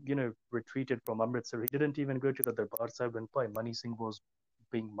Singh, retreated from Amritsar. He didn't even go to the Darbar Sahib when Bhai Mani Singh was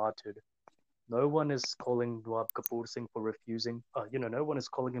being martyred. No one is calling Nawab Kapoor Singh for refusing. No one is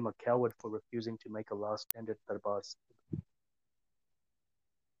calling him a coward for refusing to make a last stand at Darbar Sahib.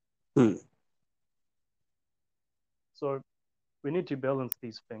 So we need to balance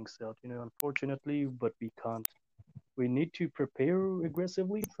these things out, unfortunately, but we can't. We need to prepare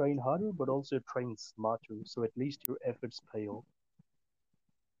aggressively, train harder, but also train smarter, so at least your efforts pay off.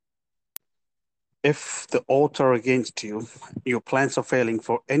 If the odds are against you, your plans are failing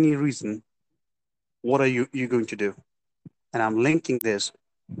for any reason, what are you going to do? And I'm linking this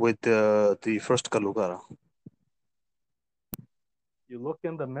with the first Kalugara. You look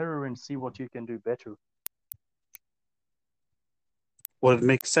in the mirror and see what you can do better. Well, it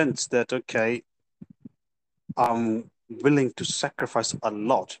makes sense that, okay, I'm willing to sacrifice a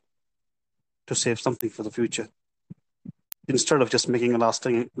lot to save something for the future, instead of just making a last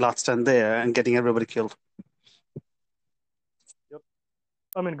stand there and getting everybody killed. Yep.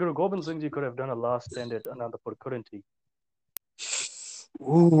 I mean, Guru Gobind Singh Ji could have done a last stand at Anandapur, couldn't he?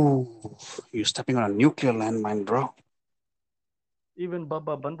 Ooh, you're stepping on a nuclear landmine, bro. Even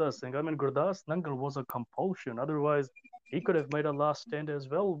Baba Banda Singh, I mean, Gurdas Nangal was a compulsion. Otherwise, he could have made a last stand as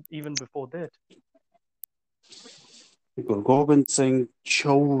well, even before that. Guru Gobind Singh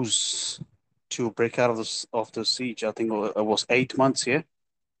chose to break out of the siege. I think it was 8 months here.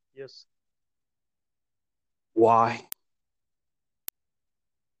 Yes. Why?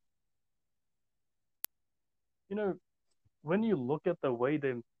 You know, when you look at the way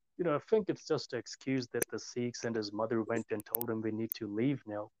they, I think it's just an excuse that the Sikhs and his mother went and told him we need to leave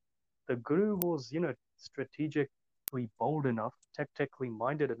now. The Guru was, strategically bold enough, tactically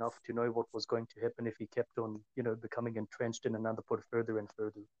minded enough to know what was going to happen if he kept on, becoming entrenched in Anandapur further and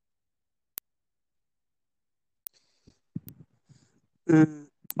further.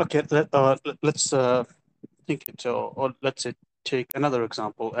 Okay, let's think it, or let's say take another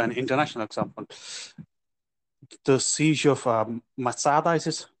example, an international example. The siege of Masada,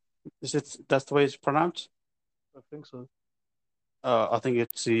 is it that's the way it's pronounced? I think so. I think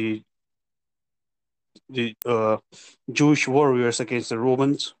it's the Jewish warriors against the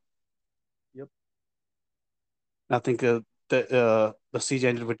Romans. Yep. I think the siege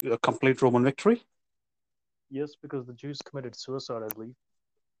ended with a complete Roman victory. Yes, because the Jews committed suicide, I believe.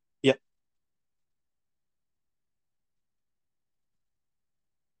 Yeah.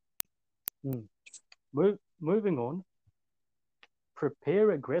 Moving on.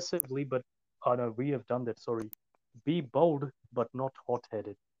 Prepare aggressively, but oh no, we have done that. Sorry. Be bold, but not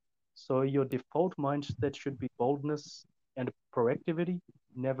hot-headed. So your default mindset should be boldness and proactivity,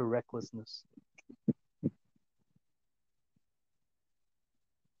 never recklessness.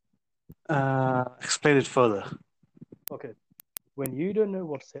 Explain it further. Okay. When you don't know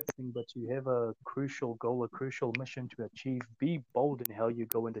what's happening, but you have a crucial goal, a crucial mission to achieve, be bold in how you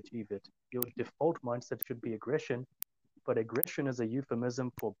go and achieve it. Your default mindset should be aggression, but aggression is a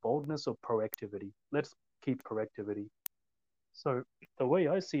euphemism for boldness or proactivity. Let's keep proactivity. So the way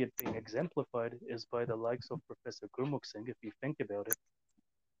I see it being exemplified is by the likes of Professor Gurmukh Singh, if you think about it.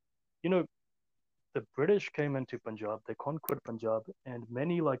 The British came into Punjab, they conquered Punjab, and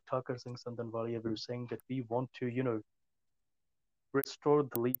many like Takar Singh Sandhanwalia were saying that we want to, restore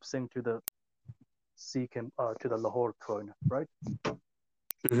Dalip Singh to the to the Lahore throne, right?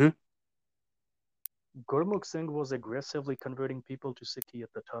 Mm-hmm. Gurmukh Singh was aggressively converting people to Sikhi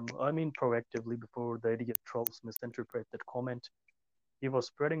at the time. I mean, proactively before the idiot trolls misinterpret that comment. He was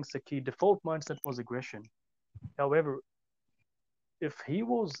spreading Sikhi. Default mindset was aggression. However, if he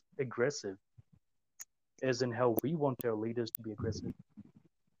was aggressive, as in how we want our leaders to be aggressive,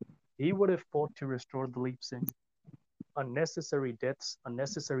 he would have fought to restore Dalip Singh. Unnecessary deaths,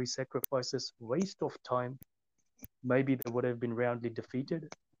 unnecessary sacrifices, waste of time. Maybe they would have been roundly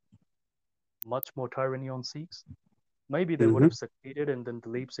defeated. Much more tyranny on Sikhs. Maybe they would Mm-hmm. have succeeded and then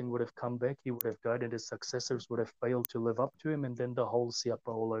Dalip Singh would have come back. He would have died and his successors would have failed to live up to him and then the whole Siapa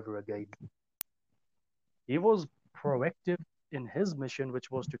all over again. He was proactive in his mission,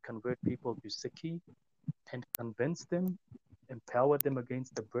 which was to convert people to Sikhi and convince them, empower them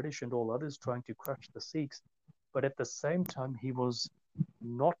against the British and all others trying to crush the Sikhs. But at the same time, he was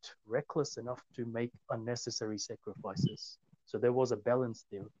not reckless enough to make unnecessary sacrifices. So there was a balance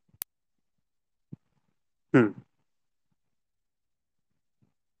there.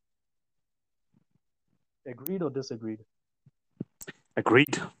 Agreed or disagreed?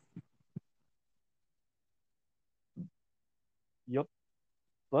 Agreed. Yep.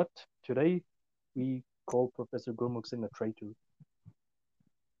 But today we call Professor Gurmukh Singh a traitor.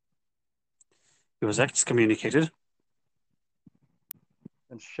 He was excommunicated.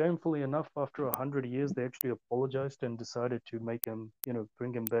 And shamefully enough, after 100 years, they actually apologized and decided to make him,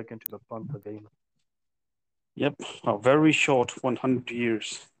 bring him back into the front again. Yep, a very short 100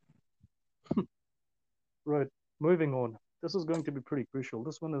 years. Right, moving on. This is going to be pretty crucial.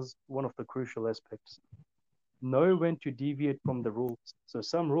 This one is one of the crucial aspects. Know when to deviate from the rules. So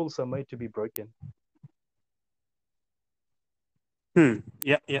some rules are made to be broken.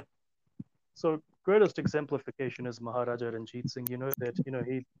 Yeah. So greatest exemplification is Maharaja Ranjit Singh. You know that,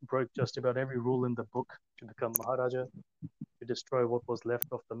 he broke just about every rule in the book to become Maharaja, to destroy what was left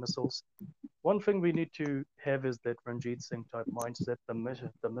of the missiles. One thing we need to have is that Ranjit Singh type mindset.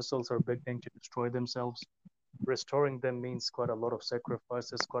 The missiles are beginning to destroy themselves. Restoring them means quite a lot of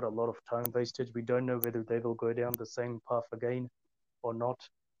sacrifices, quite a lot of time wastage. We don't know whether they will go down the same path again or not.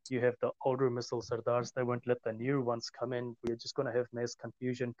 You have the older missile sardars, they won't let the newer ones come in. We're just going to have mass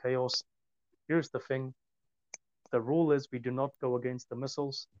confusion, chaos. Here's the thing. The rule is we do not go against the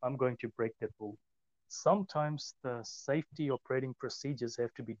missiles. I'm going to break that rule. Sometimes the safety operating procedures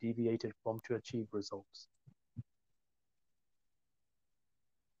have to be deviated from to achieve results.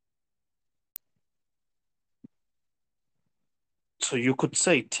 So you could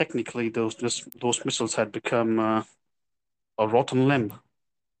say technically those missiles had become a rotten limb.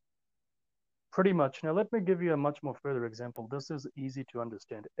 Pretty much. Now, let me give you a much more further example. This is easy to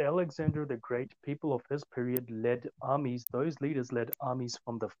understand. Alexander the Great, people of his period led armies. Those leaders led armies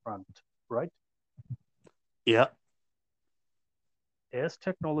from the front, right? Yeah. As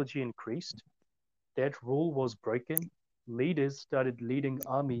technology increased, that rule was broken. Leaders started leading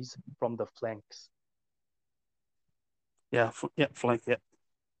armies from the flanks. Yeah, flank, yeah.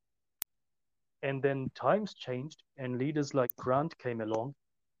 And then times changed, and leaders like Grant came along.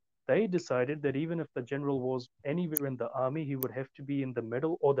 They decided that even if the general was anywhere in the army, he would have to be in the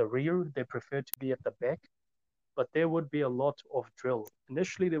middle or the rear. They preferred to be at the back, but there would be a lot of drill.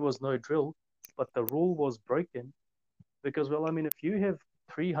 Initially, there was no drill, but the rule was broken because, well, I mean, if you have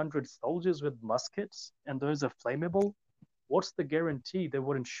 300 soldiers with muskets and those are flammable, what's the guarantee they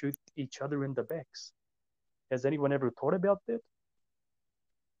wouldn't shoot each other in the backs? Has anyone ever thought about that?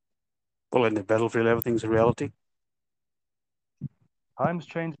 Well, in the battlefield, everything's a reality. Times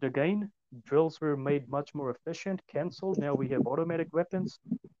changed again. Drills were made much more efficient, cancelled. Now we have automatic weapons.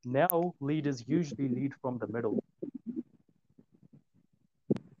 Now leaders usually lead from the middle.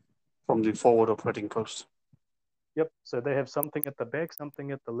 From the forward operating post. Yep. So they have something at the back,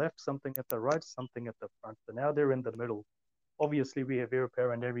 something at the left, something at the right, something at the front. So now they're in the middle. Obviously, we have air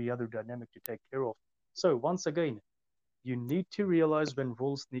power and every other dynamic to take care of. So once again, you need to realize when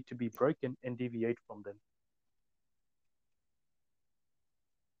rules need to be broken and deviate from them.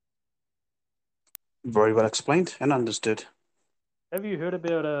 Very well explained and understood. Have you heard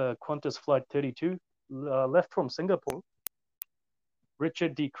about Qantas Flight 32 left from Singapore?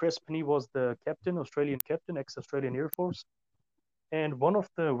 Richard D. Crespin was the captain, Australian captain, ex-Australian Air Force. And one of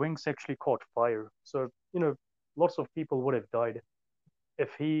the wings actually caught fire. So, lots of people would have died if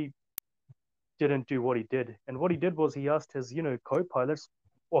he didn't do what he did. And what he did was he asked his, co-pilots,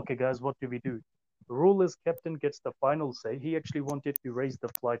 okay, guys, what do we do? The rule is captain gets the final say. He actually wanted to raise the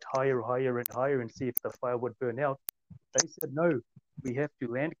flight higher, higher, and higher and see if the fire would burn out. They said, no, we have to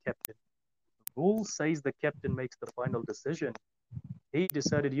land, captain. The rule says the captain makes the final decision. He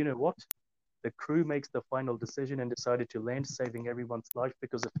decided, you know what? The crew makes the final decision and decided to land, saving everyone's life.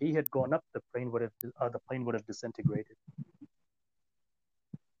 Because if he had gone up, the plane would have disintegrated.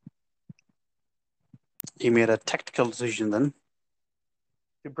 He made a tactical decision then.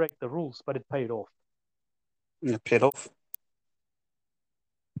 To break the rules, but it paid off. It paid off.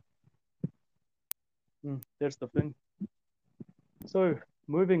 That's the thing. So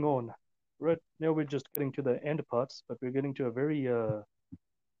moving on. Right now we're just getting to the end parts, but we're getting to a very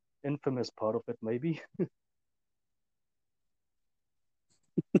infamous part of it, maybe.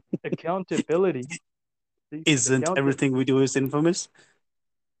 Accountability. Isn't everything we do is infamous?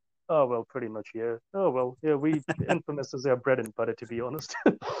 Oh, well, pretty much, yeah. Oh, well, yeah, infamous is our bread and butter, to be honest.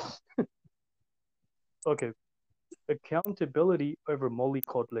 Okay. Accountability over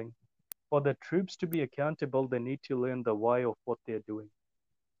mollycoddling. For the troops to be accountable, they need to learn the why of what they're doing.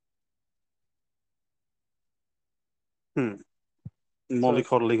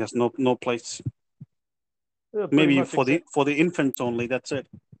 Mollycoddling has no place. Maybe for the infants only. That's it.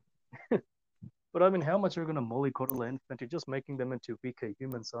 But I mean, how much are you going to mollycoddle an infant? You're just making them into weaker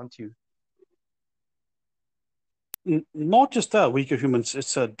humans, aren't you? Not just that, weaker humans.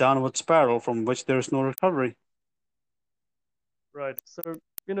 It's a downward spiral from which there is no recovery. Right. So,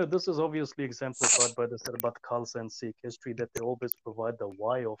 this is obviously exemplified by the Sarbat Khalsa and Sikh history, that they always provide the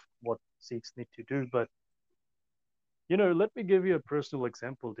why of what Sikhs need to do. But, let me give you a personal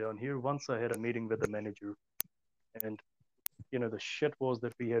example down here. Once I had a meeting with the manager, and, the shit was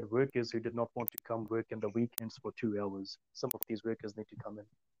that we had workers who did not want to come work in the weekends for 2 hours. Some of these workers need to come in.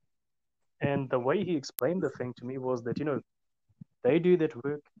 And the way he explained the thing to me was that, they do that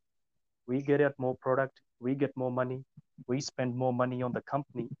work, we get out more product, we get more money, we spend more money on the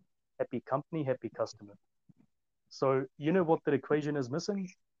company, happy customer. So you know what that equation is missing?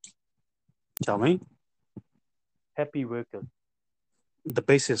 Tell me. Happy worker. The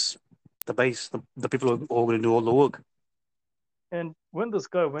basis, the people who are going to do all the work. And when this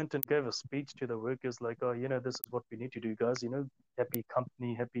guy went and gave a speech to the workers like, oh, this is what we need to do, guys, happy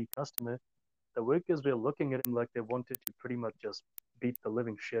company, happy customer, the workers were looking at him like they wanted to pretty much just beat the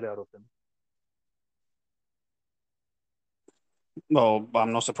living shit out of him. Well,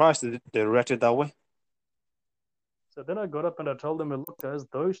 I'm not surprised that they reacted that way. So then I got up and I told them, look, guys,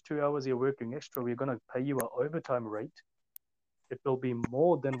 those 2 hours you're working extra, we're going to pay you an overtime rate. It will be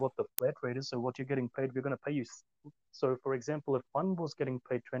more than what the flat rate is. So what you're getting paid, we're going to pay you. So for example, if one was getting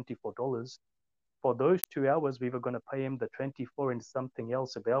paid $24, for those 2 hours, we were going to pay him the 24 and something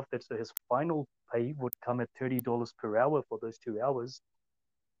else about that. So his final pay would come at $30 per hour for those 2 hours.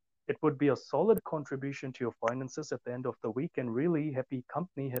 It would be a solid contribution to your finances at the end of the week, and really happy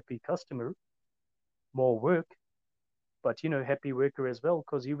company, happy customer, more work, but happy worker as well,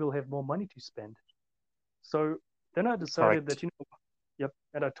 because you will have more money to spend. So then I decided that, yep.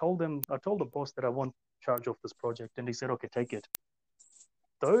 And I told the boss that I want charge of this project, and he said, okay, take it.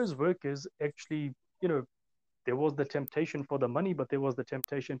 Those workers actually, there was the temptation for the money, but there was the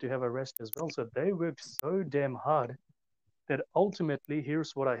temptation to have a rest as well. So they worked so damn hard that ultimately,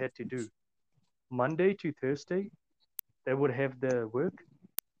 here's what I had to do. Monday to Thursday, they would have the work,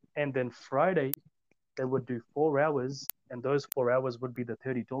 and then Friday, they would do 4 hours, and those 4 hours would be the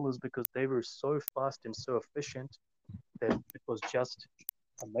 $30 because they were so fast and so efficient that it was just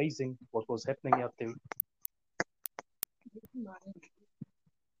amazing what was happening out there.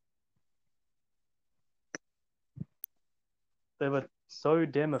 They were so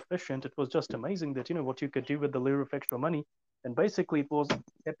damn efficient. It was just amazing that, what you could do with the little of extra money. And basically, it was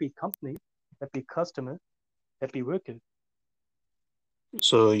happy company, happy customer, happy worker.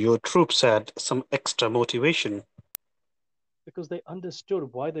 So your troops had some extra motivation. Because they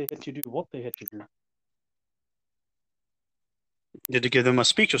understood why they had to do what they had to do. Did you give them a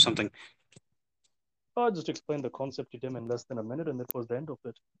speech or something? I just explained the concept to them in less than a minute, and that was the end of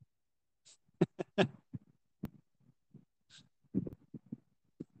it.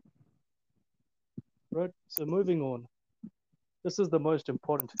 Right, so moving on. This is the most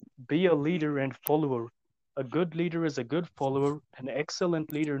important. Be a leader and follower. A good leader is a good follower. An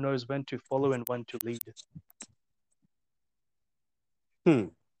excellent leader knows when to follow and when to lead.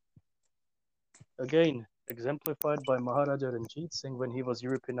 Again, exemplified by Maharaja Ranjit Singh when he was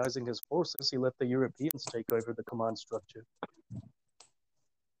Europeanizing his forces, he let the Europeans take over the command structure.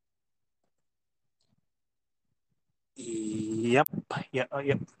 Yep.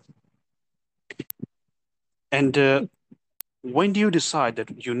 Yep. And when do you decide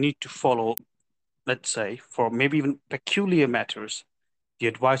that you need to follow, let's say, for maybe even peculiar matters, the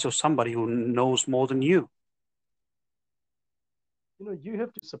advice of somebody who knows more than you? You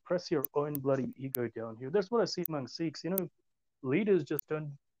have to suppress your own bloody ego down here. That's what I see among Sikhs. Leaders just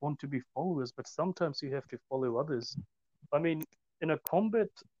don't want to be followers, but sometimes you have to follow others. I mean, in a combat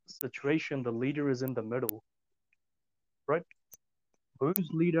situation, the leader is in the middle, right? Whose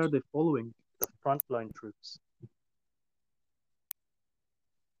lead are they following? The frontline troops.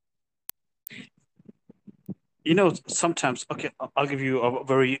 Sometimes, okay, I'll give you a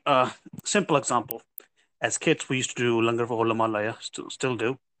very simple example. As kids, we used to do Langar for Hola Malaya, still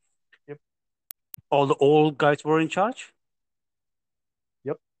do. Yep. All the old guys were in charge.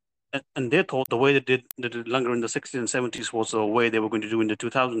 Yep. And they thought the way they did Langar in the 60s and 70s was the way they were going to do in the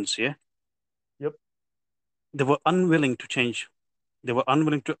 2000s, yeah? Yep. They were unwilling to change. They were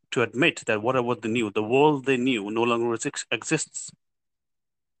unwilling to admit that whatever they knew, the world they knew no longer exists.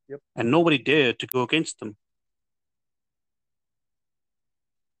 Yep. And nobody dared to go against them.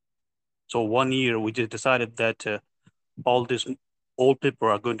 So one year we just decided that all these old people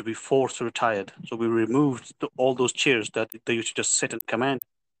are going to be forced retired. So we removed all those chairs that they used to just sit and command.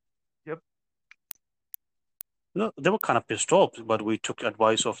 Yep. No, they were kind of pissed off, but we took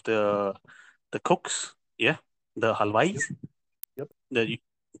advice of the cooks, yeah, the halwais. Yep.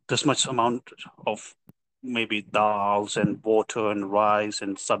 This much amount of maybe dals and water and rice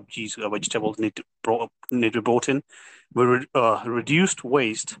and sabjis, vegetables need to be brought in. We reduced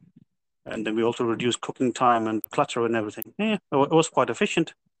waste, and then we also reduced cooking time and clutter and everything. Yeah, it was quite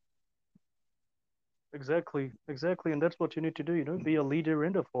efficient. Exactly. And that's what you need to do. Be a leader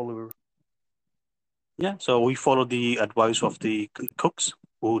and a follower. Yeah, so we followed the advice of the cooks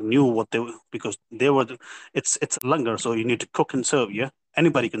who knew what they were, because they were. It's langar, so you need to cook and serve. Yeah,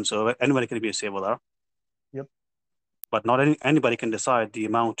 anybody can serve. Anybody can be a sevadar. Yep. But not anybody can decide the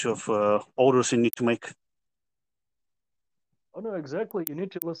amount of orders you need to make. Oh no, exactly. You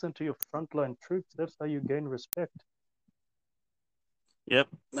need to listen to your frontline troops. That's how you gain respect. Yep,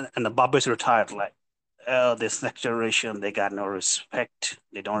 and the Babas retired like, oh, this next generation, they got no respect.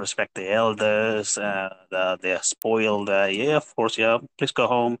 They don't respect the elders. They're spoiled. Yeah, of course, yeah. Please go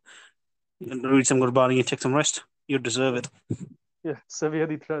home, read some Gurbani and take some rest. You deserve it. Yeah, सवेरे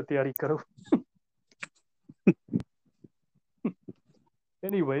दी तैयारी karo.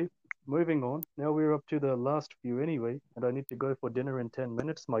 Anyway, moving on. Now we're up to the last few anyway, and I need to go for dinner in 10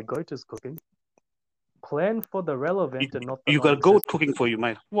 minutes. My goat is cooking. Plan for the relevant and not the You got a goat non-existent. cooking for you,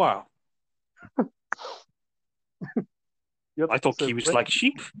 mate. Wow. Yep. I thought So Kiwis like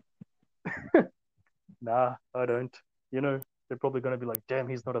sheep. nah, I don't. You know, they're probably going to be like, damn,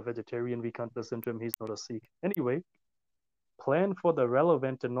 he's not a vegetarian. We can't listen to him. He's not a Sikh. Anyway, plan for the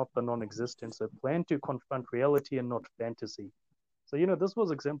relevant and not the non-existent. So plan to confront reality and not fantasy. So, you know, this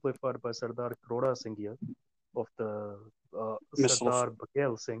was exemplified by Sardar Krora Singh here of the Sardar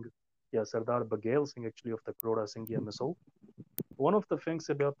Baghel Singh. Yeah, Sardar Baghel Singh actually of the Krora Singhia missile. One of the things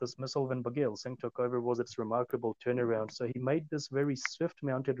about this missile when Baghel Singh took over was its remarkable turnaround. So he made this very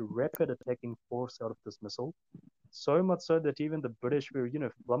swift-mounted, rapid attacking force out of this missile. So much so that even the British were, you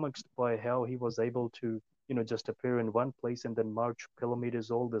know, flummoxed by how he was able to, you know, just appear in one place and then march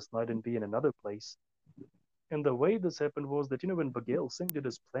kilometers all this night and be in another place. And the way this happened was that, you know, when Baghel Singh did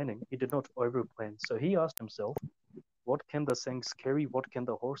his planning, he did not overplan. So he asked himself, what can the Singhs carry? What can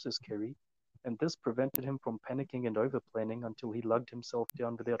the horses carry? And this prevented him from panicking and overplanning until he lugged himself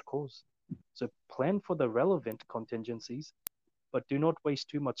down without cause. So plan for the relevant contingencies, but do not waste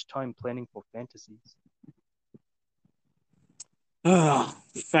too much time planning for fantasies.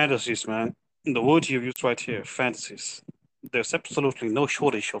 Fantasies, man. The word you've used right here, fantasies. There's absolutely no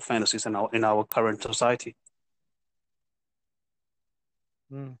shortage of fantasies in our current society.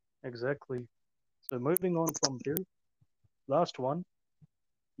 Exactly. So moving on from here, last one,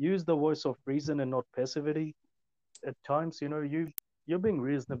 use the voice of reason and not passivity. At times, you know, you're being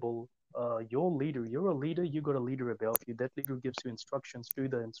reasonable. You're a leader, you got a leader above you. That leader gives you instructions, do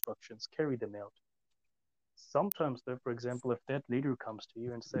the instructions, carry them out. Sometimes though, for example, if that leader comes to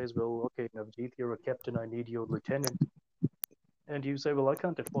you and says, well, okay, Navjeet, you're a captain, I need your lieutenant. And you say, well, I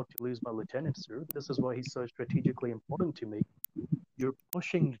can't afford to lose my lieutenant, sir. This is why he's so strategically important to me. You're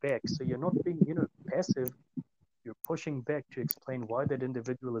pushing back. So you're not being, you know, passive. You're pushing back to explain why that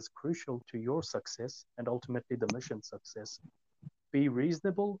individual is crucial to your success and ultimately the mission success. Be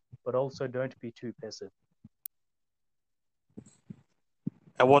reasonable, but also don't be too passive.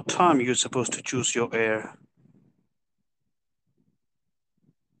 At what time are you supposed to choose your heir?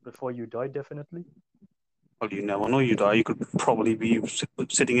 Before you die, definitely. Well, you never know. You die. You could probably be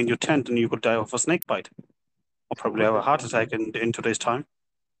sitting in your tent and you could die of a snake bite, or probably have a heart attack in today's time.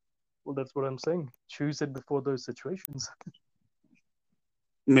 Well, that's what I'm saying. Choose it before those situations.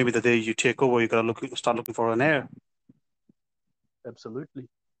 Maybe the day you take over, you gotta start looking for an heir. Absolutely.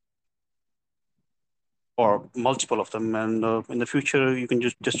 Or multiple of them, and in the future you can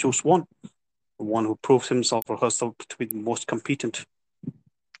just choose one who proves himself or herself to be the most competent.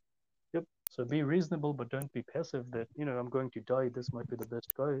 Yep. So be reasonable, but don't be passive that, you know, I'm going to die, this might be the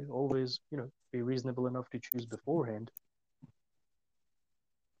best guy. Always, you know, be reasonable enough to choose beforehand.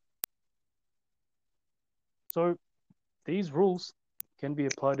 So these rules can be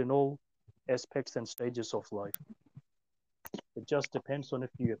applied in all aspects and stages of life. It just depends on if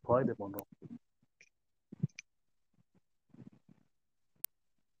you apply them or not.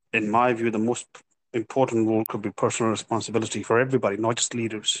 In my view, the most important rule could be personal responsibility for everybody, not just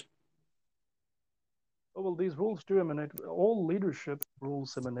leaders. Oh, well, these rules do emanate, all leadership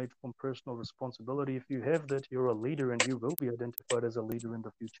rules emanate from personal responsibility. If you have that, you're a leader and you will be identified as a leader in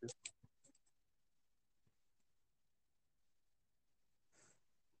the future.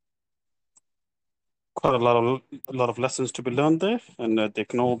 Quite a lot of lessons to be learned there, and they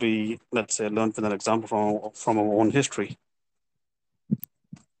can all be, let's say, learned with an example from our own history.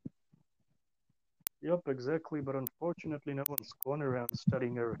 Yep, exactly. But unfortunately, no one's gone around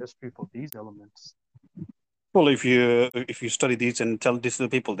studying our history for these elements. Well, if you study these and tell this to the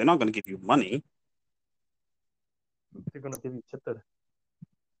people, they're not going to give you money. They're going to give you chitta.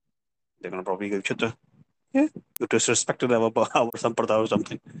 They're going to probably give chitta. Yeah, you disrespected our sampradaya or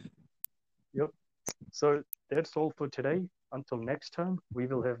something. Yep. So that's all for today. Until next time, we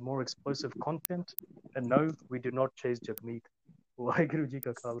will have more explosive content. And no, we do not chase Jagmeet. Waheguru Ji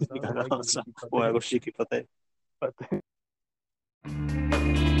Ka Khalsa, Waheguru Ji Ki Fateh. Waheguru Ji Ki Fateh.